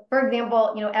 So, for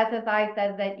example, SSI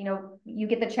says that, you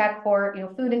get the check for,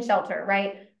 food and shelter,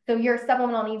 right? So your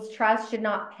supplemental needs trust should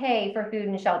not pay for food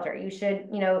and shelter. You should,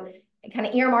 kind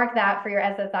of earmark that for your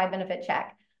SSI benefit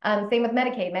check. Same with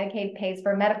Medicaid. Medicaid pays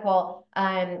for medical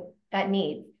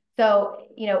needs. So,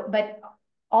 but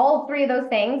all three of those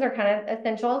things are kind of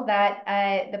essentials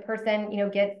that the person,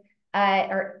 gets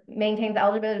or maintains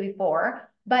eligibility for.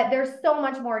 But there's so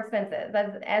much more expenses,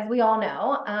 as we all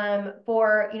know,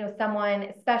 for someone,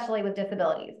 especially with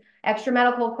disabilities. Extra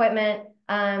medical equipment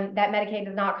that Medicaid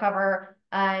does not cover,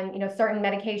 certain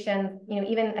medications,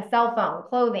 even a cell phone,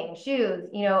 clothing, shoes,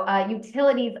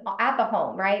 utilities at the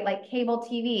home, right? Like cable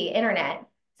TV, internet.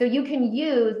 So you can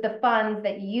use the funds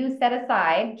that you set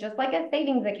aside, just like a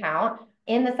savings account,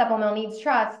 in the supplemental needs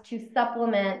trust to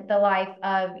supplement the life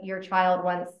of your child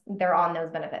once they're on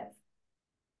those benefits.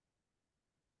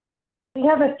 We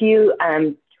have a few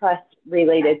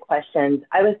trust-related questions.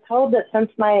 I was told that since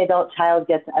my adult child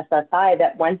gets SSI,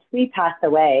 that once we pass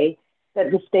away, that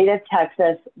the state of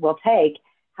Texas will take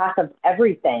half of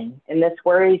everything. And this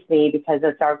worries me because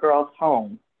it's our girl's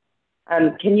home.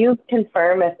 Can you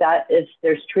confirm if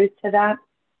there's truth to that?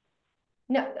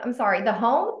 No, I'm sorry, the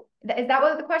home? Is that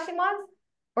what the question was?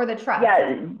 Or the trust?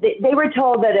 Yeah, they were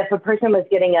told that if a person was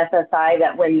getting SSI,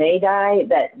 that when they die,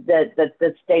 that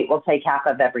the state will take half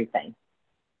of everything.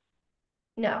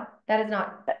 No, that is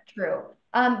not true.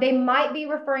 They might be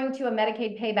referring to a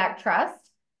Medicaid payback trust,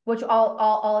 which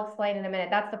I'll explain in a minute.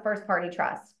 That's the first party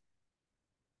trust.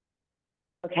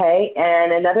 Okay,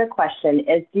 and another question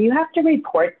is, do you have to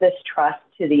report this trust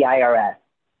to the IRS?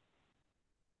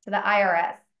 To the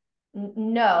IRS?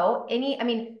 No, I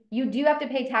mean, you do have to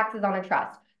pay taxes on a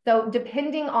trust. So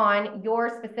depending on your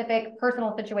specific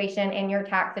personal situation and your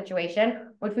tax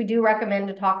situation, which we do recommend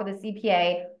to talk with a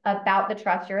CPA about the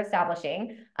trust you're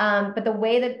establishing. But the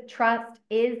way the trust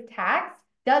is taxed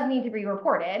does need to be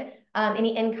reported.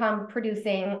 Any income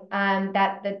producing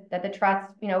that the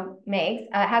trust makes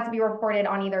has to be reported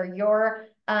on either your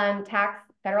federal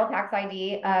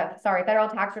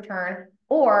tax return,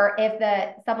 or if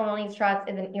the supplemental needs trust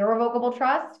is an irrevocable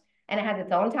trust and it has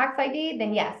its own tax ID,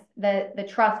 then yes, the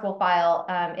trust will file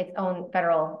its own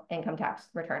federal income tax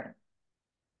return.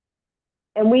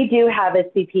 And we do have a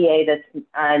CPA that's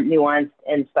nuanced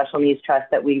in special needs trust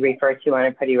that we refer to on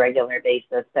a pretty regular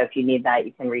basis. So if you need that,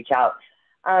 you can reach out.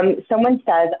 Someone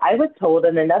says, I was told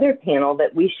in another panel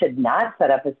that we should not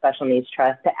set up a special needs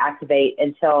trust to activate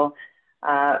until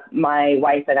my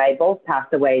wife and I both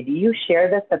passed away. Do you share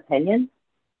this opinion?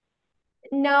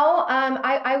 No,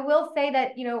 I will say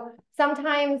that,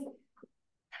 sometimes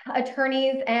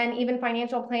attorneys and even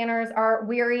financial planners are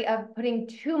weary of putting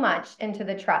too much into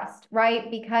the trust, right?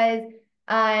 Because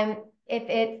if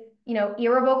it's,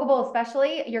 irrevocable,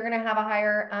 especially, you're going to have a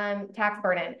higher tax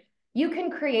burden. You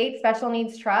can create special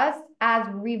needs trusts as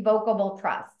revocable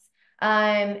trusts.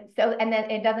 And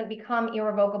then it doesn't become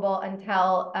irrevocable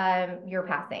until you're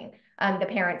passing, the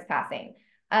parent's passing.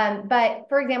 But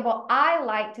for example, I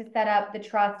like to set up the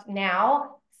trust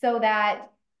now so that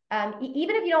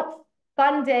even if you don't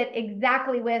fund it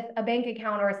exactly with a bank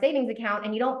account or a savings account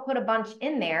and you don't put a bunch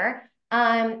in there,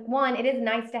 one, it is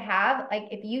nice to have, like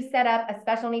if you set up a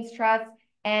special needs trust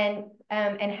and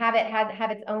have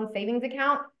its own savings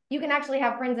account, you can actually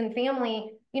have friends and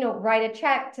family, write a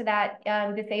check to that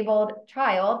disabled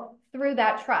child through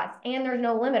that trust, and there's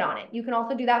no limit on it. You can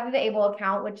also do that through the ABLE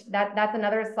account, which that's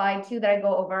another slide too that I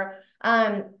go over.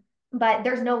 But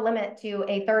there's no limit to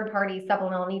a third-party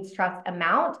supplemental needs trust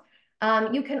amount.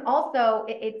 You can also,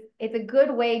 it's a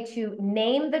good way to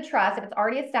name the trust. If it's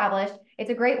already established, it's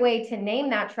a great way to name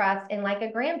that trust in like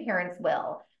a grandparent's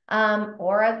will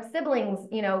or a sibling's,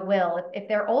 will if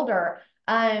they're older.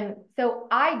 So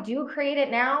I do create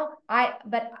it now.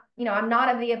 But I'm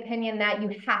not of the opinion that you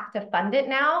have to fund it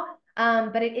now.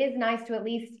 But it is nice to at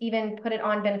least even put it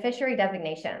on beneficiary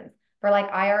designations for like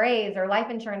IRAs or life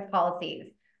insurance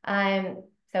policies.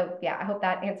 So yeah, I hope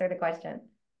that answered the question.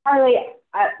 Harley,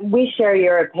 we share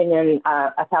your opinion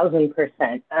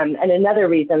 1,000%. And another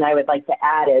reason I would like to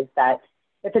add is that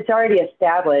if it's already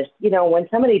established, when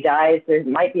somebody dies, there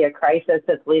might be a crisis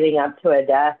that's leading up to a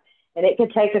death, and it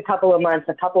could take a couple of months,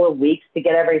 a couple of weeks to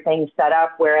get everything set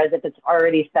up, whereas if it's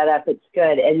already set up, it's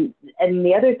good. And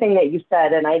the other thing that you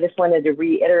said, and I just wanted to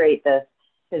reiterate this,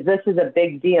 because this is a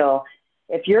big deal.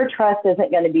 If your trust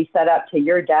isn't going to be set up to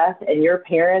your death and your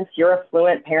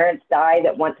affluent parents die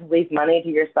that want to leave money to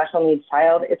your special needs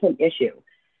child, it's an issue.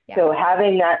 Yeah. So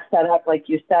having that set up, like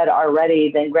you said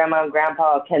already, then grandma and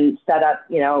grandpa can set up,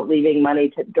 leaving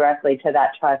money directly to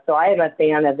that trust. So I am a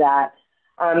fan of that.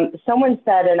 Someone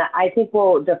said, and I think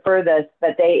we'll defer this,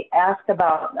 but they asked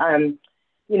about,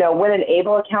 would an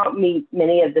ABLE account meet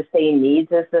many of the same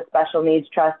needs as the special needs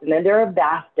trust? And then there are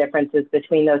vast differences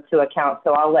between those two accounts.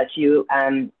 So I'll let you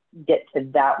get to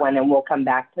that one and we'll come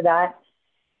back to that.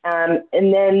 And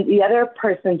then the other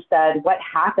person said, what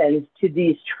happens to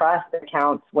these trust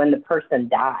accounts when the person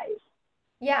dies?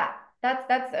 Yeah, that's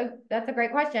a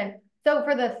great question. So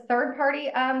for the third party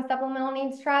supplemental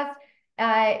needs trust,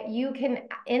 you can,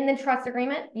 in the trust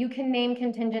agreement, you can name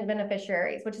contingent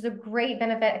beneficiaries, which is a great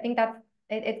benefit. I think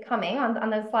it's coming on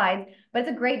those slides, but it's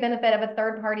a great benefit of a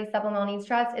third-party supplemental needs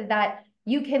trust is that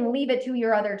you can leave it to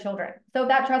your other children. So if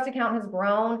that trust account has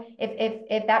grown,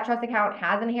 if that trust account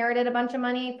has inherited a bunch of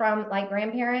money from like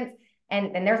grandparents,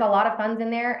 and there's a lot of funds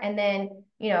in there, and then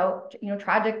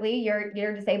tragically your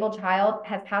disabled child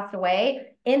has passed away,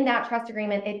 in that trust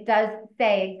agreement it does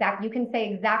say you can say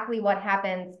exactly what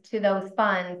happens to those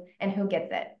funds and who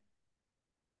gets it.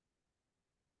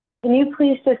 Can you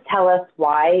please just tell us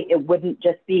why it wouldn't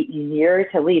just be easier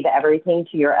to leave everything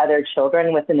to your other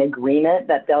children with an agreement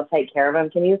that they'll take care of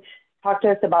them? Can you talk to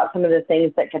us about some of the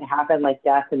things that could happen, like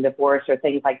death and divorce or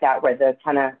things like that, where the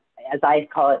kind of, as I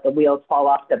call it, the wheels fall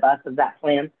off the bus of that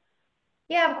plan?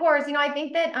 Yeah, of course. You know, I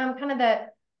think that kind of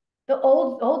the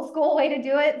old school way to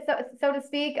do it, so to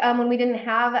speak, when we didn't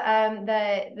have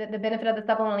the benefit of the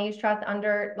supplemental use trust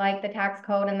under like the tax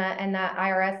code and the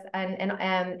IRS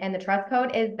and the trust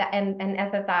code is that and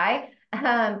SSI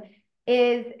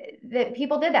is that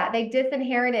people did that. They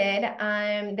disinherited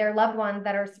their loved ones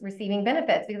that are receiving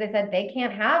benefits because they said they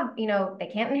can't have, you know, they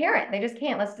can't inherit. They just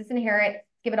can't. Let's disinherit,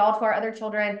 give it all to our other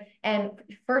children, and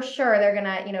for sure they're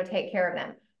gonna, you know, take care of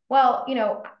them. Well, you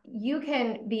know, you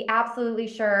can be absolutely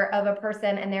sure of a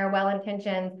person and their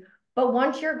well-intentioned, but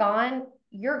once you're gone,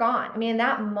 you're gone. I mean, in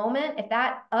that moment, if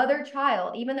that other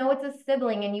child, even though it's a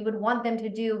sibling and you would want them to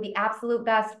do the absolute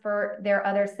best for their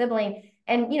other sibling,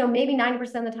 and, you know, maybe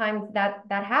 90% of the time that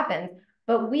happens,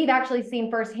 but we've actually seen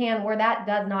firsthand where that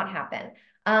does not happen.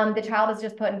 The child is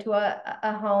just put into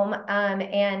a home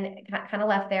and kind of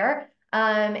left there.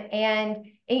 And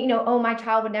you know, oh, my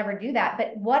child would never do that.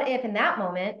 But what if in that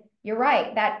moment, you're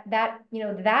right, that you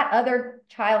know, that other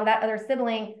child, that other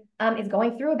sibling is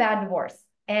going through a bad divorce,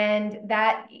 and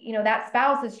that, you know, that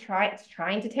spouse is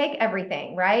trying to take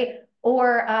everything, right?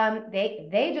 Or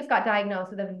they just got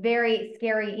diagnosed with a very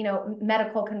scary, you know,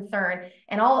 medical concern,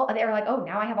 and they were like, oh,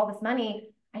 now I have all this money.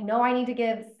 I know I need to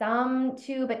give some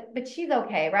to, but she's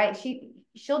okay, right?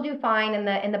 She'll do fine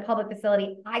in the public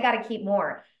facility. I got to keep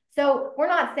more. So we're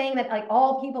not saying that like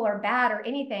all people are bad or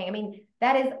anything. I mean,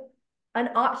 that is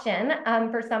an option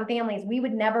for some families. We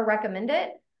would never recommend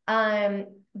it.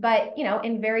 But, you know,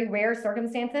 in very rare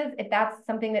circumstances, if that's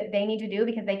something that they need to do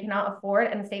because they cannot afford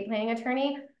an estate planning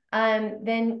attorney,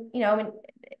 then, you know,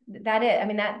 I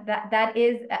mean, that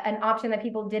is an option that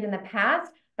people did in the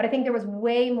past. But I think there was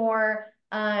way more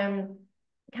kind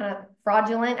of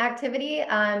fraudulent activity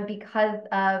because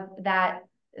of that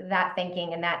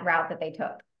thinking and that route that they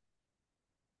took.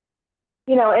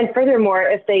 You know, and furthermore,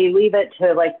 if they leave it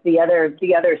to like the other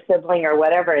sibling or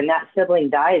whatever, and that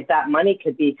sibling dies, that money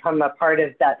could become a part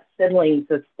of that sibling's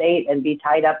estate and be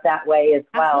tied up that way as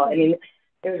well. Absolutely. I mean,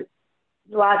 there's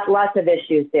lots of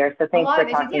issues there. So thanks for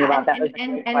talking about that.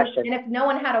 And if no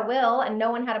one had a will and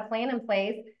no one had a plan in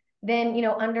place, then, you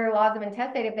know, under laws of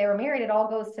intestate, if they were married, it all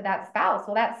goes to that spouse.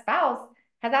 Well, that spouse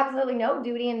has absolutely no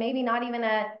duty and maybe not even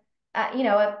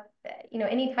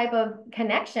any type of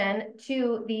connection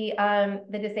to the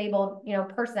disabled, you know,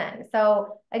 person.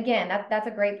 So again, that's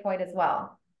a great point as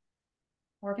well.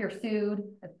 Or if you're sued,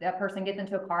 if that person gets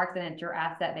into a car accident, your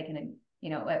asset, they can, you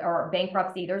know, or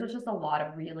bankruptcy. There's just a lot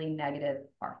of really negative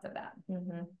parts of that.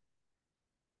 Mm-hmm.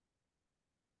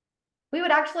 We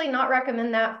would actually not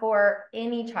recommend that for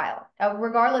any child,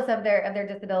 regardless of their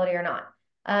disability or not.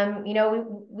 You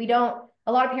know, we don't.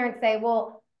 A lot of parents say,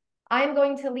 well, I'm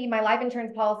going to leave my life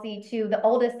insurance policy to the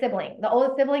oldest sibling. The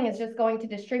oldest sibling is just going to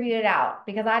distribute it out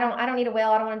because I don't need a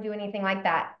will. I don't want to do anything like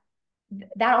that.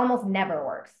 That almost never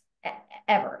works,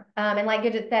 ever. And like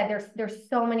Gigit said, there's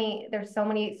so many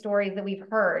stories that we've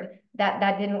heard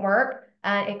that didn't work.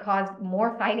 It caused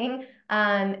more fighting,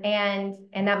 and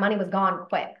that money was gone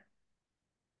quick.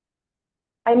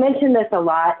 I mentioned this a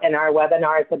lot in our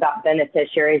webinars about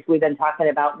beneficiaries. We've been talking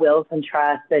about wills and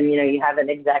trusts, and, you know, you have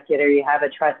an executor, you have a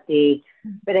trustee,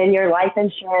 but in your life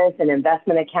insurance and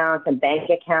investment accounts and bank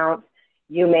accounts,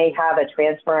 you may have a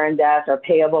transfer on death or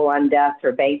payable on death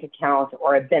or bank account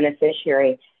or a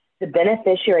beneficiary. The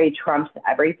beneficiary trumps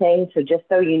everything. So just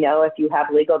so you know, if you have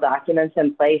legal documents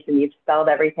in place and you've spelled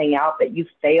everything out, but you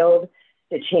failed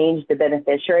to change the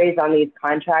beneficiaries on these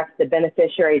contracts, the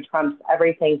beneficiary trumps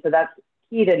everything. So that's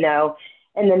key to know.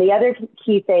 And then the other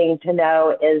key thing to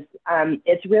know is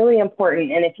it's really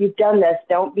important. And if you've done this,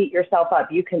 don't beat yourself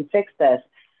up. You can fix this.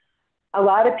 A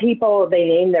lot of people, they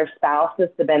name their spouse as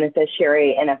the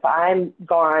beneficiary. And if I'm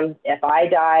gone, if I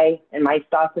die and my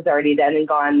spouse is already dead and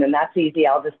gone, then that's easy.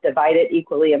 I'll just divide it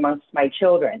equally amongst my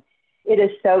children. It is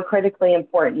so critically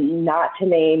important not to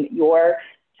name your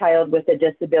child with a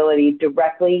disability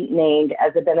directly named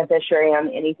as a beneficiary on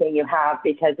anything you have,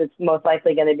 because it's most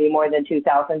likely going to be more than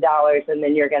 $2,000 and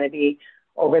then you're going to be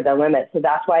over the limit. So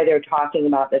that's why they're talking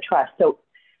about the trust. So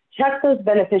check those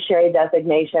beneficiary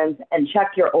designations and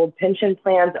check your old pension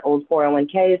plans, old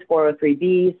 401ks,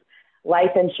 403bs,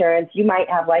 life insurance. You might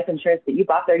have life insurance that you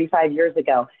bought 35 years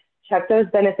ago. Check those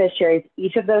beneficiaries.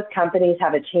 Each of those companies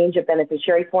have a change of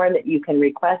beneficiary form that you can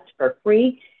request for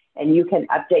free, and you can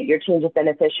update your change of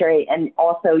beneficiary, and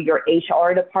also your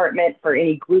HR department for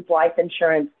any group life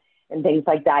insurance and things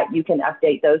like that. You can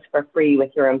update those for free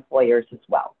with your employers as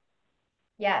well.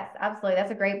 Yes, absolutely.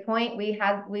 That's a great point. We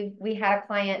had a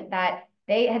client that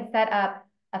they had set up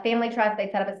a family trust. They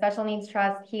set up a special needs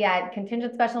trust. He had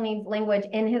contingent special needs language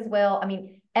in his will. I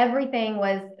mean, everything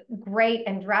was great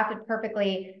and drafted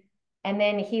perfectly. And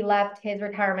then he left his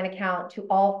retirement account to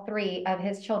all 3 of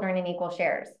his children in equal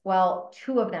shares. Well,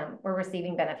 2 of them were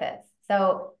receiving benefits.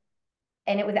 So,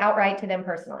 and it was outright to them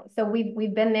personally. So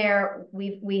we've been there.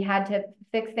 We had to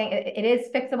fix things. It is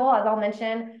fixable, as I'll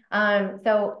mention.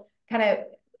 So kind of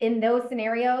in those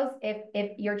scenarios,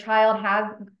 if your child has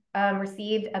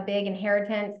received a big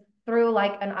inheritance through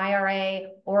like an IRA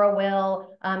or a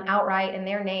will outright in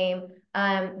their name,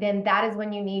 then that is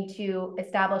when you need to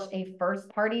establish a first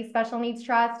party special needs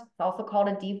trust. It's also called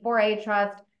a D4A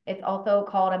trust. It's also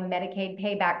called a Medicaid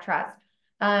payback trust.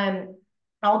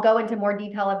 I'll go into more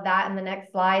detail of that in the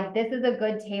next slide. This is a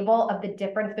good table of the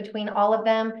difference between all of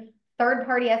them. Third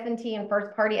party S&T and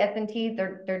first party S&T,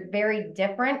 they're very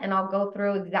different, and I'll go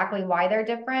through exactly why they're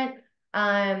different.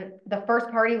 The first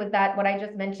party was that what I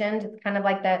just mentioned. It's kind of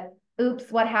like the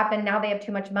oops, what happened? Now they have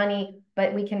too much money,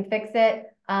 but we can fix it.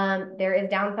 There is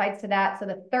downsides to that. So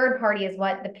the third party is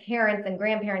what the parents and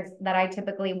grandparents that I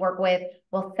typically work with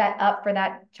will set up for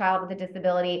that child with a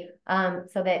disability,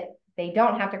 so that they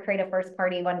don't have to create a first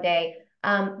party one day.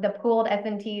 The pooled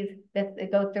S&Ts,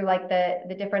 it goes through like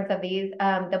the difference of these.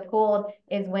 The pooled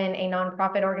is when a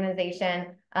nonprofit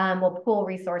organization will pool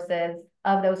resources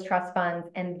of those trust funds,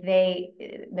 and they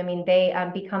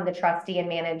become the trustee and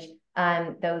manage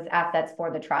those assets for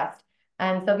the trust.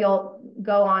 So if you'll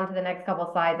go on to the next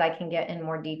couple slides, I can get in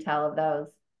more detail of those,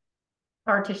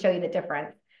 or to show you the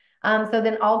difference. So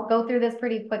then I'll go through this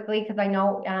pretty quickly because I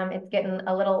know it's getting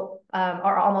a little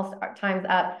or almost time's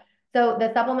up. So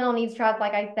the supplemental needs trust,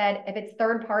 like I said, if it's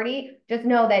third party, just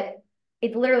know that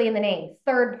it's literally in the name,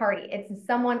 third party. It's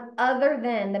someone other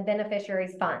than the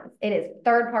beneficiary's funds. It is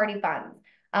third party funds.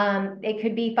 It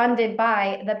could be funded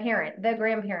by the parent, the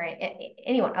grandparent,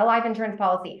 anyone, a life insurance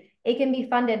policy. It can be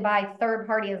funded by third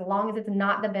party as long as it's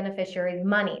not the beneficiary's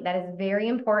money. That is very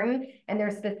important. And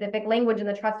there's specific language in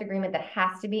the trust agreement that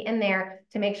has to be in there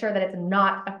to make sure that it's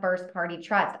not a first party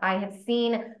trust. I have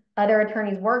seen other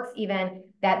attorneys' works even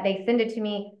that they send it to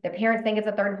me. The parents think it's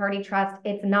a third party trust.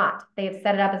 It's not. They have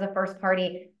set it up as a first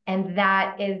party. And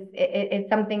that is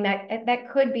something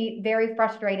that could be very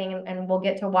frustrating, and we'll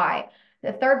get to why.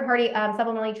 The third party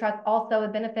supplementary trust, also the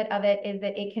benefit of it is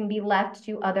that it can be left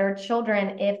to other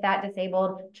children if that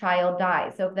disabled child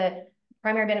dies. So if the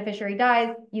primary beneficiary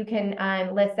dies, you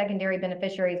can list secondary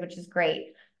beneficiaries, which is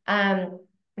great.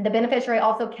 The beneficiary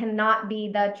also cannot be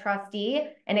the trustee,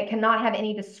 and it cannot have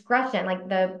any discretion. Like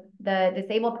the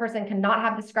disabled person cannot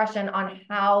have discretion on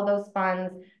how those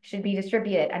funds should be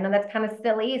distributed. I know that's kind of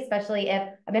silly, especially if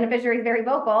a beneficiary is very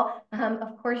vocal.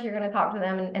 Of course, you're going to talk to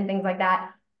them and things like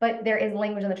that. But there is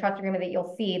language in the trust agreement that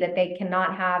you'll see that they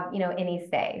cannot have, any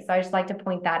say. So I just like to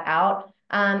point that out.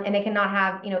 And they cannot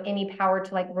have, any power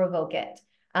to like revoke it.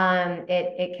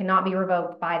 It cannot be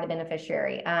revoked by the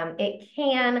beneficiary. It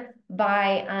can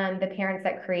by the parents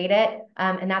that create it.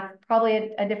 And that's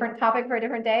probably a different topic for a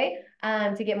different day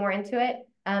to get more into it.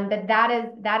 But that is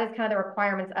kind of the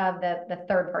requirements of the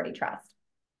third party trust.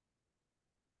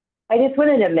 I just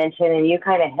wanted to mention, and you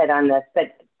kind of hit on this,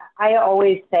 but I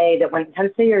always say that when it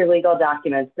comes to your legal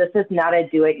documents, this is not a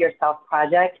do-it-yourself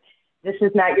project. This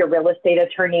is not your real estate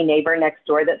attorney neighbor next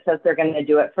door that says they're going to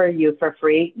do it for you for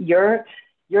free. Your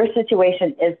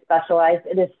situation is specialized.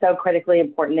 It is so critically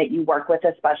important that you work with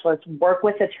a specialist, work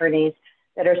with attorneys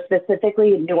that are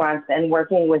specifically nuanced and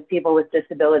working with people with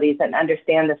disabilities and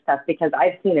understand this stuff, because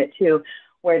I've seen it too,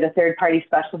 where the third-party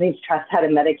special needs trust had a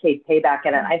Medicaid payback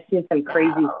in it. I've seen some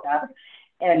crazy stuff.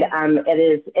 And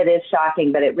it is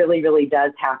shocking, but it really, really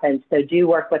does happen. So do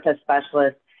work with a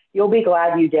specialist. You'll be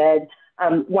glad you did.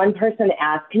 One person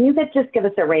asked, can you just give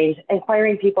us a range?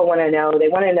 Inquiring people want to know, they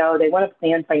want to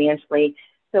plan financially.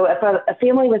 So if a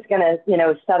family was going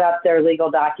to, set up their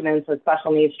legal documents with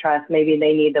special needs trust, maybe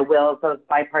they need the wills, those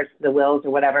 5 parts of the wills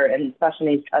or whatever, and special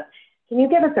needs trust. Can you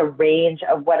give us a range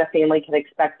of what a family can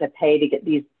expect to pay to get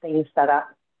these things set up?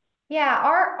 Yeah,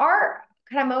 our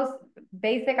kind of most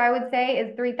basic, I would say,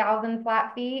 is $3,000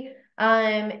 flat fee.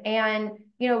 And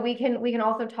we can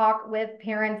also talk with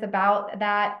parents about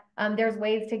that. There's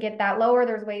ways to get that lower.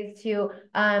 There's ways to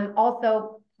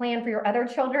also plan for your other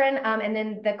children, and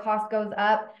then the cost goes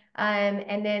up.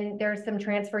 And then there's some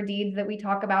transfer deeds that we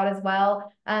talk about as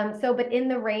well. But in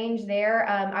the range there,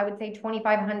 I would say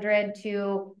 $2,500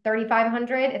 to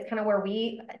 $3,500 is kind of where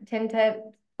we tend to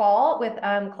fall with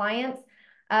clients.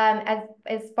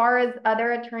 As far as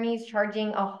other attorneys charging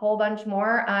a whole bunch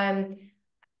more,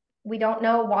 we don't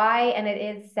know why, and it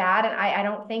is sad. And I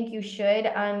don't think you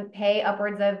should pay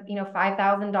upwards of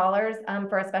 $5,000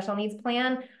 for a special needs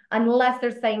plan, unless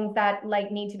there's things that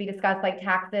like need to be discussed, like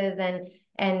taxes and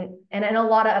a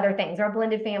lot of other things, or a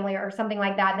blended family or something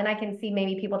like that. Then I can see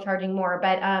maybe people charging more.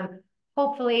 But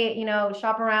hopefully, you know,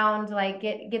 shop around, like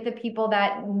get the people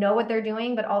that know what they're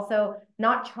doing, but also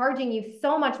not charging you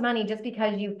so much money just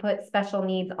because you put special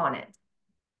needs on it.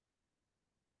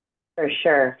 For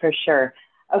sure, for sure.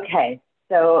 Okay,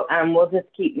 so we'll just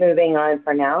keep moving on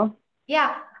for now.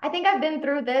 Yeah, I think I've been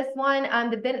through this one.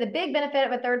 The big benefit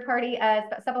of a third-party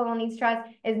supplemental needs trust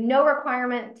is no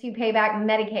requirement to pay back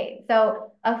Medicaid.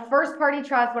 So a first-party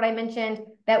trust, what I mentioned,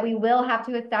 that we will have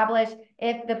to establish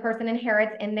if the person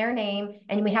inherits in their name,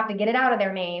 and we have to get it out of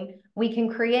their name. We can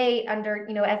create under,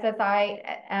 you know,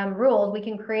 SSI rules, we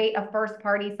can create a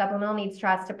first-party supplemental needs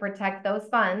trust to protect those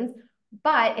funds.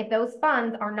 But if those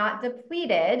funds are not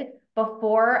depleted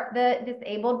before the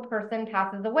disabled person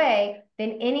passes away,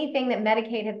 then anything that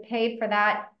Medicaid has paid for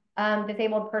that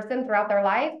disabled person throughout their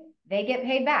life, they get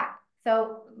paid back.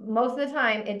 So most of the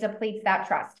time it depletes that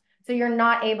trust. So you're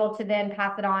not able to then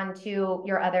pass it on to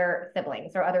your other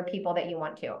siblings or other people that you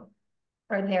want to,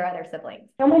 or their other siblings.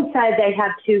 Someone said they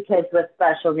have 2 kids with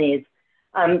special needs.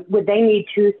 Would they need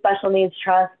 2 special needs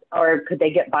trusts, or could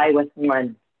they get by with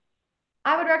 1?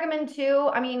 I would recommend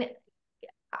 2. I mean,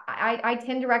 I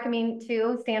tend to recommend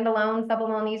 2 standalone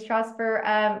supplemental needs trusts for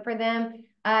them.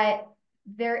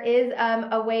 There is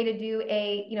a way to do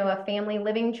a family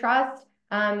living trust.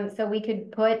 So we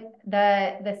could put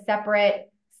the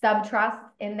separate sub trusts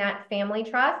in that family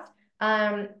trust.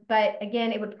 But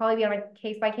again, it would probably be on a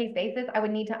case by case basis. I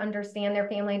would need to understand their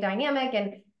family dynamic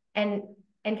and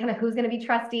kind of who's going to be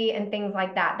trustee and things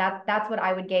like that. That's what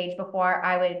I would gauge before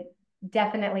I would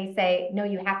definitely say, no,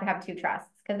 you have to have 2 trusts,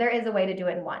 because there is a way to do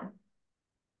it in 1.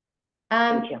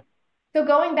 Thank you. So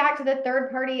going back to the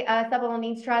third-party supplemental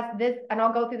needs trust, and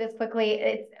I'll go through this quickly,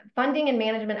 it's funding and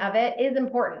management of it is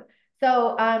important.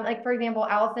 So like, for example,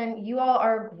 Allison, you all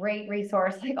are a great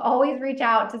resource. Like, always reach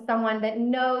out to someone that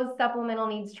knows supplemental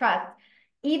needs trust.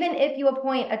 Even if you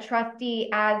appoint a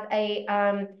trustee as a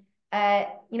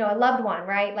loved one,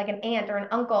 right? Like an aunt or an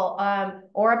uncle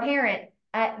or a parent,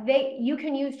 you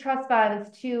can use trust funds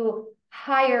to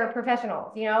hire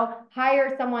professionals,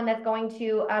 hire someone that's going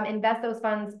to invest those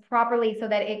funds properly so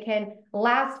that it can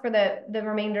last for the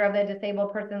remainder of the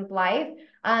disabled person's life.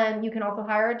 You can also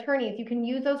hire attorneys. You can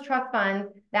use those trust funds.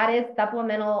 That is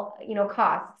supplemental,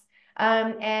 costs.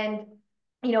 And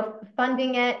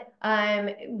funding it,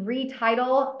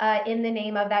 retitle in the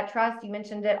name of that trust. You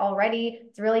mentioned it already.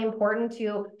 It's really important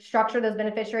to structure those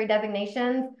beneficiary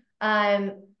designations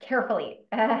carefully.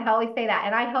 I always say that,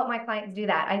 and I help my clients do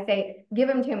that. I say, give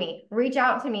them to me, reach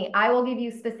out to me. I will give you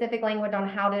specific language on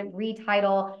how to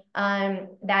retitle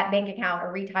that bank account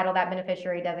or retitle that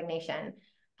beneficiary designation.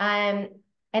 And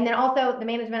then also the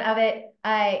management of it.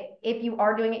 If you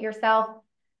are doing it yourself,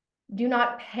 do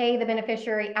not pay the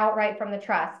beneficiary outright from the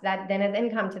trust. That then is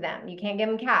income to them. You can't give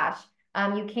them cash.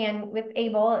 You can with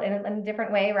ABLE in a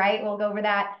different way, right? We'll go over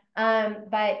that.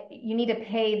 But you need to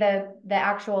pay the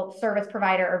actual service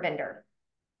provider or vendor.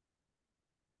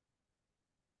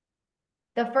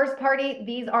 The first party,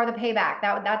 these are the payback.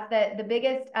 That's the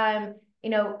biggest, kind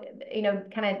of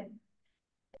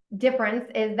difference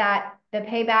is that the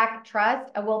payback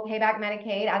trust will pay back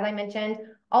Medicaid, as I mentioned.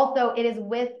 Also, it is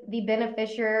with the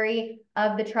beneficiary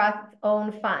of the trust's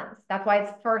own funds. That's why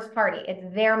it's first party. It's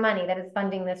their money that is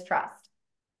funding this trust.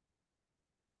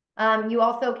 You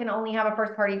also can only have a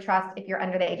first party trust if you're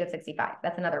under the age of 65.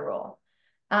 That's another rule.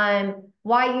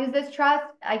 Why use this trust?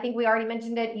 I think we already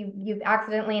mentioned it. You've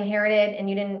accidentally inherited and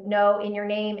you didn't know in your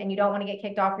name and you don't want to get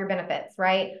kicked off your benefits,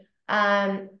 right?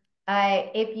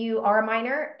 If you are a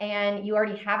minor and you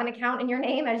already have an account in your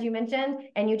name, as you mentioned,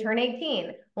 and you turn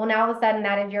 18, well, now all of a sudden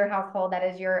that is your household, that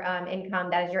is your income,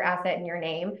 that is your asset in your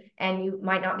name, and you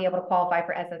might not be able to qualify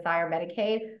for SSI or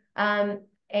Medicaid.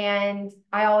 And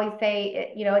I always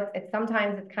say, it's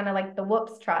sometimes it's kind of like the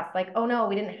whoops trust, like, oh no,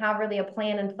 we didn't have really a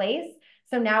plan in place.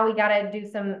 So now we got to do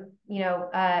some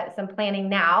planning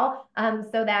now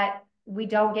so that we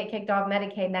don't get kicked off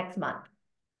Medicaid next month.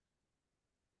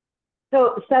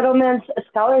 So settlements,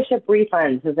 scholarship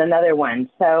refunds is another one.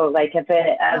 So like if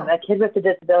a kid with a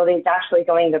disability is actually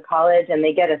going to college and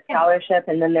they get a scholarship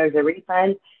and then there's a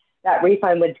refund, that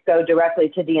refund would go directly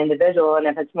to the individual. And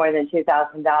if it's more than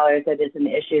 $2,000, it is an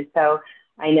issue. So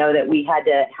I know that we had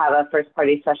to have a first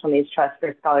party special needs trust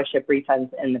for scholarship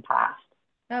refunds in the past.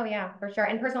 Oh yeah, for sure.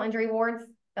 And personal injury awards,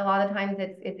 a lot of the times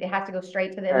it has to go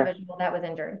straight to the individual that was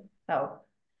injured. So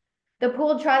the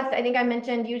pooled trust, I think I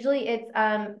mentioned, usually it's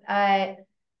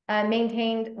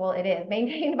maintained, well, it is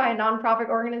maintained by a nonprofit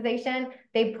organization.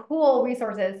 They pool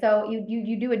resources. So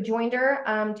you do a joinder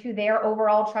to their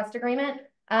overall trust agreement.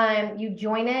 You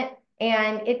join it,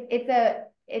 and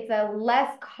it's a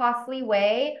less costly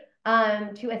way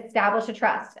to establish a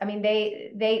trust. I mean,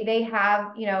 they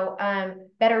have, you know,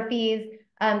 better fees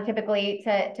typically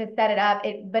to set it up.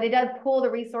 But it does pool the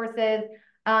resources.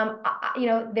 You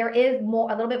know, there is a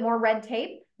little bit more red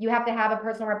tape. You have to have a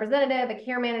personal representative, a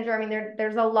care manager. I mean,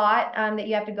 there's a lot that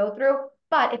you have to go through,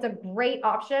 but it's a great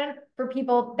option for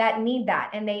people that need that.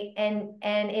 And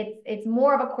it's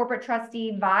more of a corporate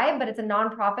trustee vibe, but it's a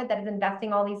nonprofit that is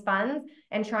investing all these funds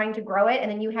and trying to grow it.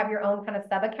 And then you have your own kind of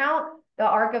sub account. The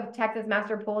Arc of Texas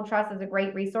Master Pooled Trust is a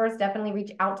great resource. Definitely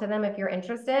reach out to them if you're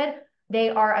interested. They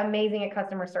are amazing at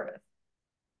customer service.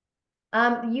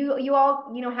 You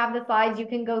all, you know, have the slides. You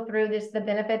can go through this, the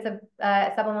benefits of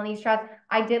supplemental needs trust.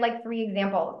 I did like 3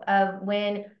 examples of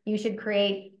when you should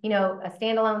create, you know, a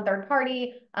standalone third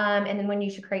party, and then when you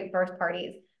should create first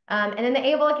parties. And then the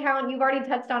ABLE account, you've already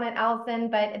touched on it, Allison,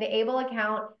 but the ABLE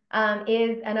account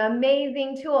is an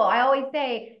amazing tool. I always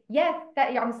say, yes,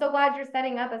 I'm so glad you're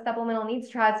setting up a supplemental needs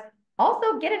trust.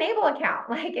 Also get an ABLE account.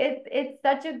 Like it's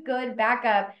such a good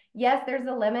backup. Yes, there's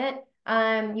a limit.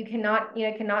 You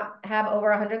cannot have over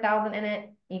 100,000 in it.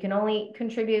 You can only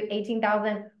contribute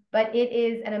 18,000, but it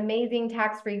is an amazing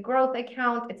tax-free growth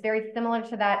account. It's very similar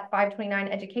to that 529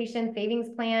 education savings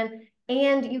plan.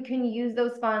 And you can use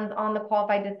those funds on the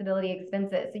qualified disability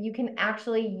expenses. So you can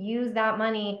actually use that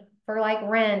money for like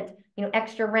rent, you know,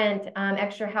 extra rent,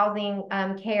 extra housing,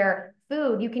 care,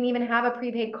 food. You can even have a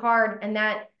prepaid card, and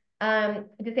that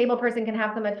disabled person can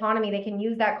have some autonomy. They can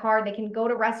use that card, they can go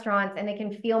to restaurants, and they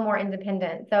can feel more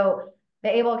independent. So the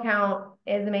ABLE account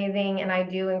is amazing, and I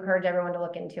do encourage everyone to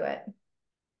look into it.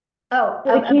 Oh,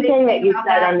 so the key thing that you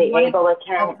said on the ABLE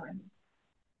account. Oh,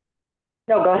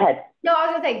 no, go ahead. No, I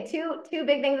was gonna say two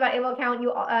big things about ABLE account.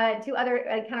 Two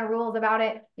other kind of rules about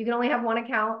it. You can only have 1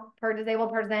 account per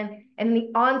disabled person, and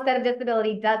the onset of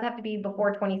disability does have to be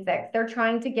before 26. They're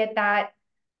trying to get that.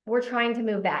 We're trying to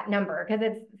move that number because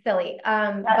it's silly.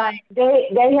 But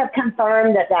they have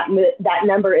confirmed that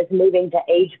number is moving to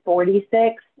age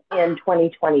 46 in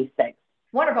 2026.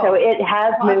 Wonderful. So it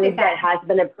has moved. That has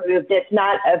been approved. It's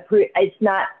not approved. It's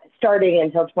not starting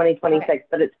until 2026, okay,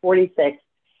 but it's 46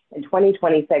 in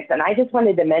 2026. And I just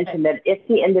wanted to mention that if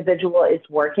the individual is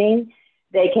working,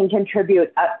 they can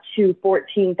contribute up to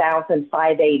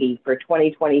 $14,580 for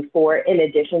 2024, in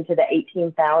addition to the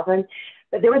 $18,000.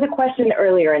 But there was a question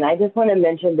earlier, and I just want to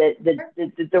mention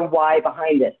the why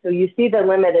behind this. So you see the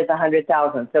limit is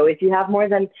 100,000. So if you have more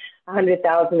than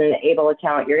 100,000 in an ABLE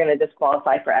account, you're going to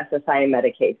disqualify for SSI and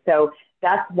Medicaid. So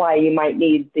that's why you might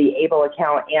need the ABLE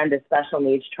account and a special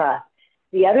needs trust.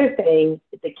 The other thing,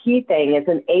 the key thing, is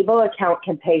an ABLE account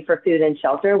can pay for food and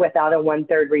shelter without a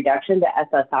 1/3 reduction to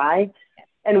SSI.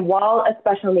 And while a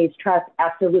special needs trust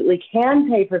absolutely can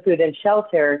pay for food and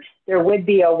shelter, there would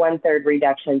be a 1/3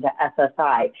 reduction to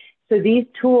SSI. So these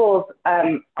tools,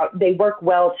 they work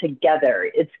well together.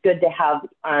 It's good to have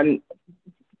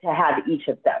each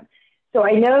of them. So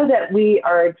I know that we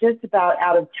are just about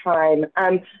out of time.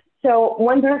 So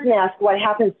one person asked, what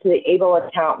happens to the ABLE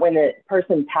account when a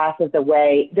person passes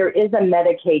away? There is a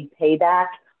Medicaid payback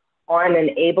on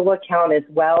an ABLE account as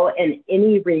well, and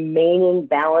any remaining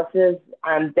balances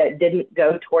that didn't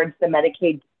go towards the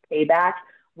Medicaid payback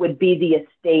would be the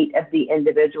estate of the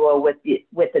individual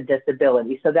with a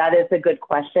disability. So that is a good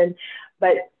question.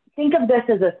 But think of this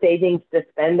as a savings to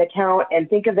spend account, and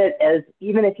think of it as,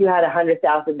 even if you had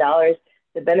 $100,000,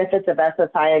 the benefits of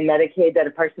SSI and Medicaid that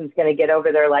a person's going to get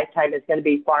over their lifetime is going to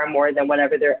be far more than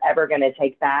whatever they're ever going to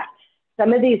take back.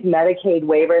 Some of these Medicaid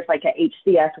waivers, like a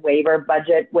HCS waiver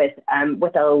budget with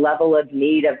a level of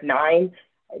need of 9,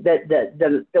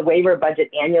 the waiver budget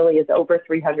annually is over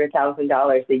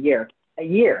 $300,000 a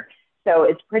year. So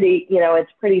it's pretty,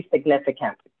 it's pretty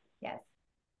significant. Yes.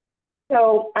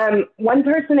 So one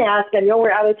person asked, I know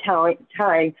we're out of time.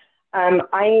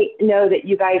 I know that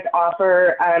you guys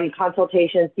offer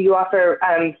consultations. Do you offer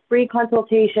free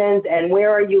consultations, and where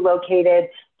are you located?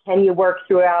 Can you work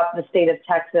throughout the state of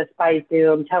Texas by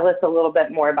Zoom? Tell us a little bit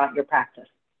more about your practice.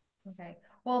 Okay.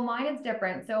 Well, mine is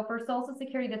different. So for Social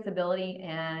Security Disability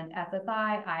and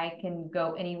SSI, I can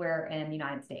go anywhere in the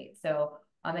United States. So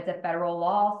it's a federal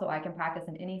law, so I can practice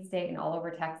in any state and all over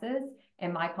Texas,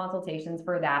 and my consultations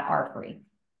for that are free.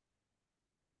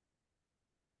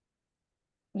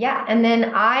 Yeah, and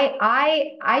then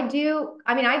I do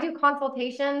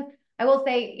consultations. I will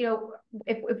say,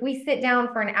 if we sit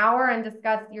down for an hour and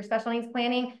discuss your special needs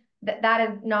planning, that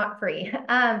is not free.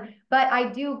 But I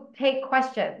do take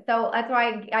questions. So that's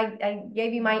why I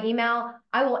gave you my email.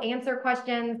 I will answer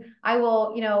questions. I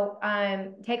will,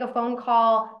 take a phone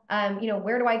call.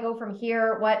 Where do I go from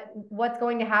here? What's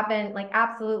going to happen? Like,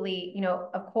 absolutely,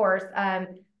 of course.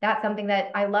 that's something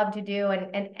that I love to do.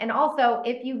 And also,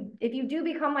 if you do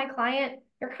become my client,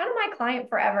 you're kind of my client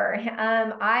forever.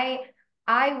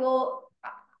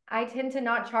 I tend to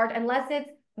not charge unless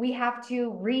we have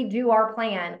to redo our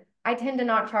plan. I tend to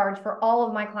not charge for all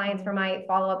of my clients for my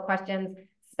follow-up questions,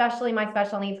 especially my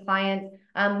special needs clients.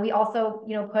 We also,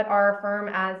 put our firm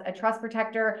as a trust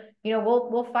protector.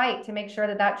 We'll fight to make sure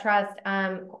that trust,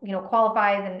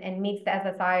 qualifies and meets the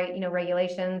SSI,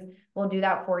 regulations. We'll do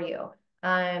that for you.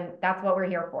 That's what we're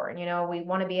here for. We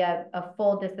want to be a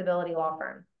full disability law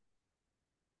firm.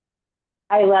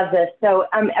 I love this. So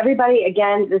everybody,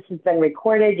 again, this has been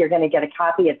recorded. You're going to get a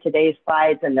copy of today's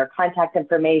slides and their contact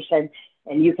information,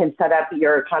 and you can set up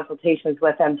your consultations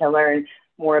with them to learn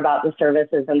more about the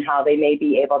services and how they may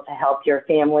be able to help your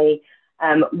family.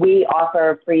 We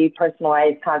offer free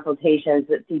personalized consultations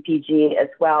at CPG as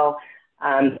well.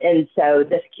 And so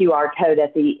this QR code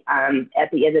at the end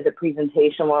of the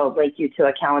presentation will link you to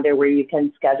a calendar where you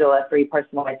can schedule a free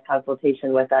personalized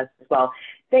consultation with us as well.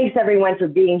 Thanks everyone for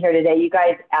being here today. You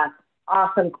guys asked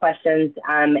awesome questions,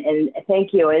 and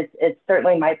thank you. It's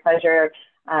certainly my pleasure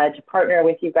to partner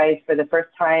with you guys for the first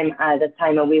time this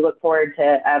time, and we look forward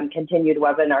to continued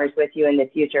webinars with you in the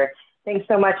future. Thanks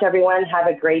so much, everyone. Have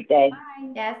a great day.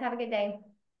 Bye. Yes, have a good day.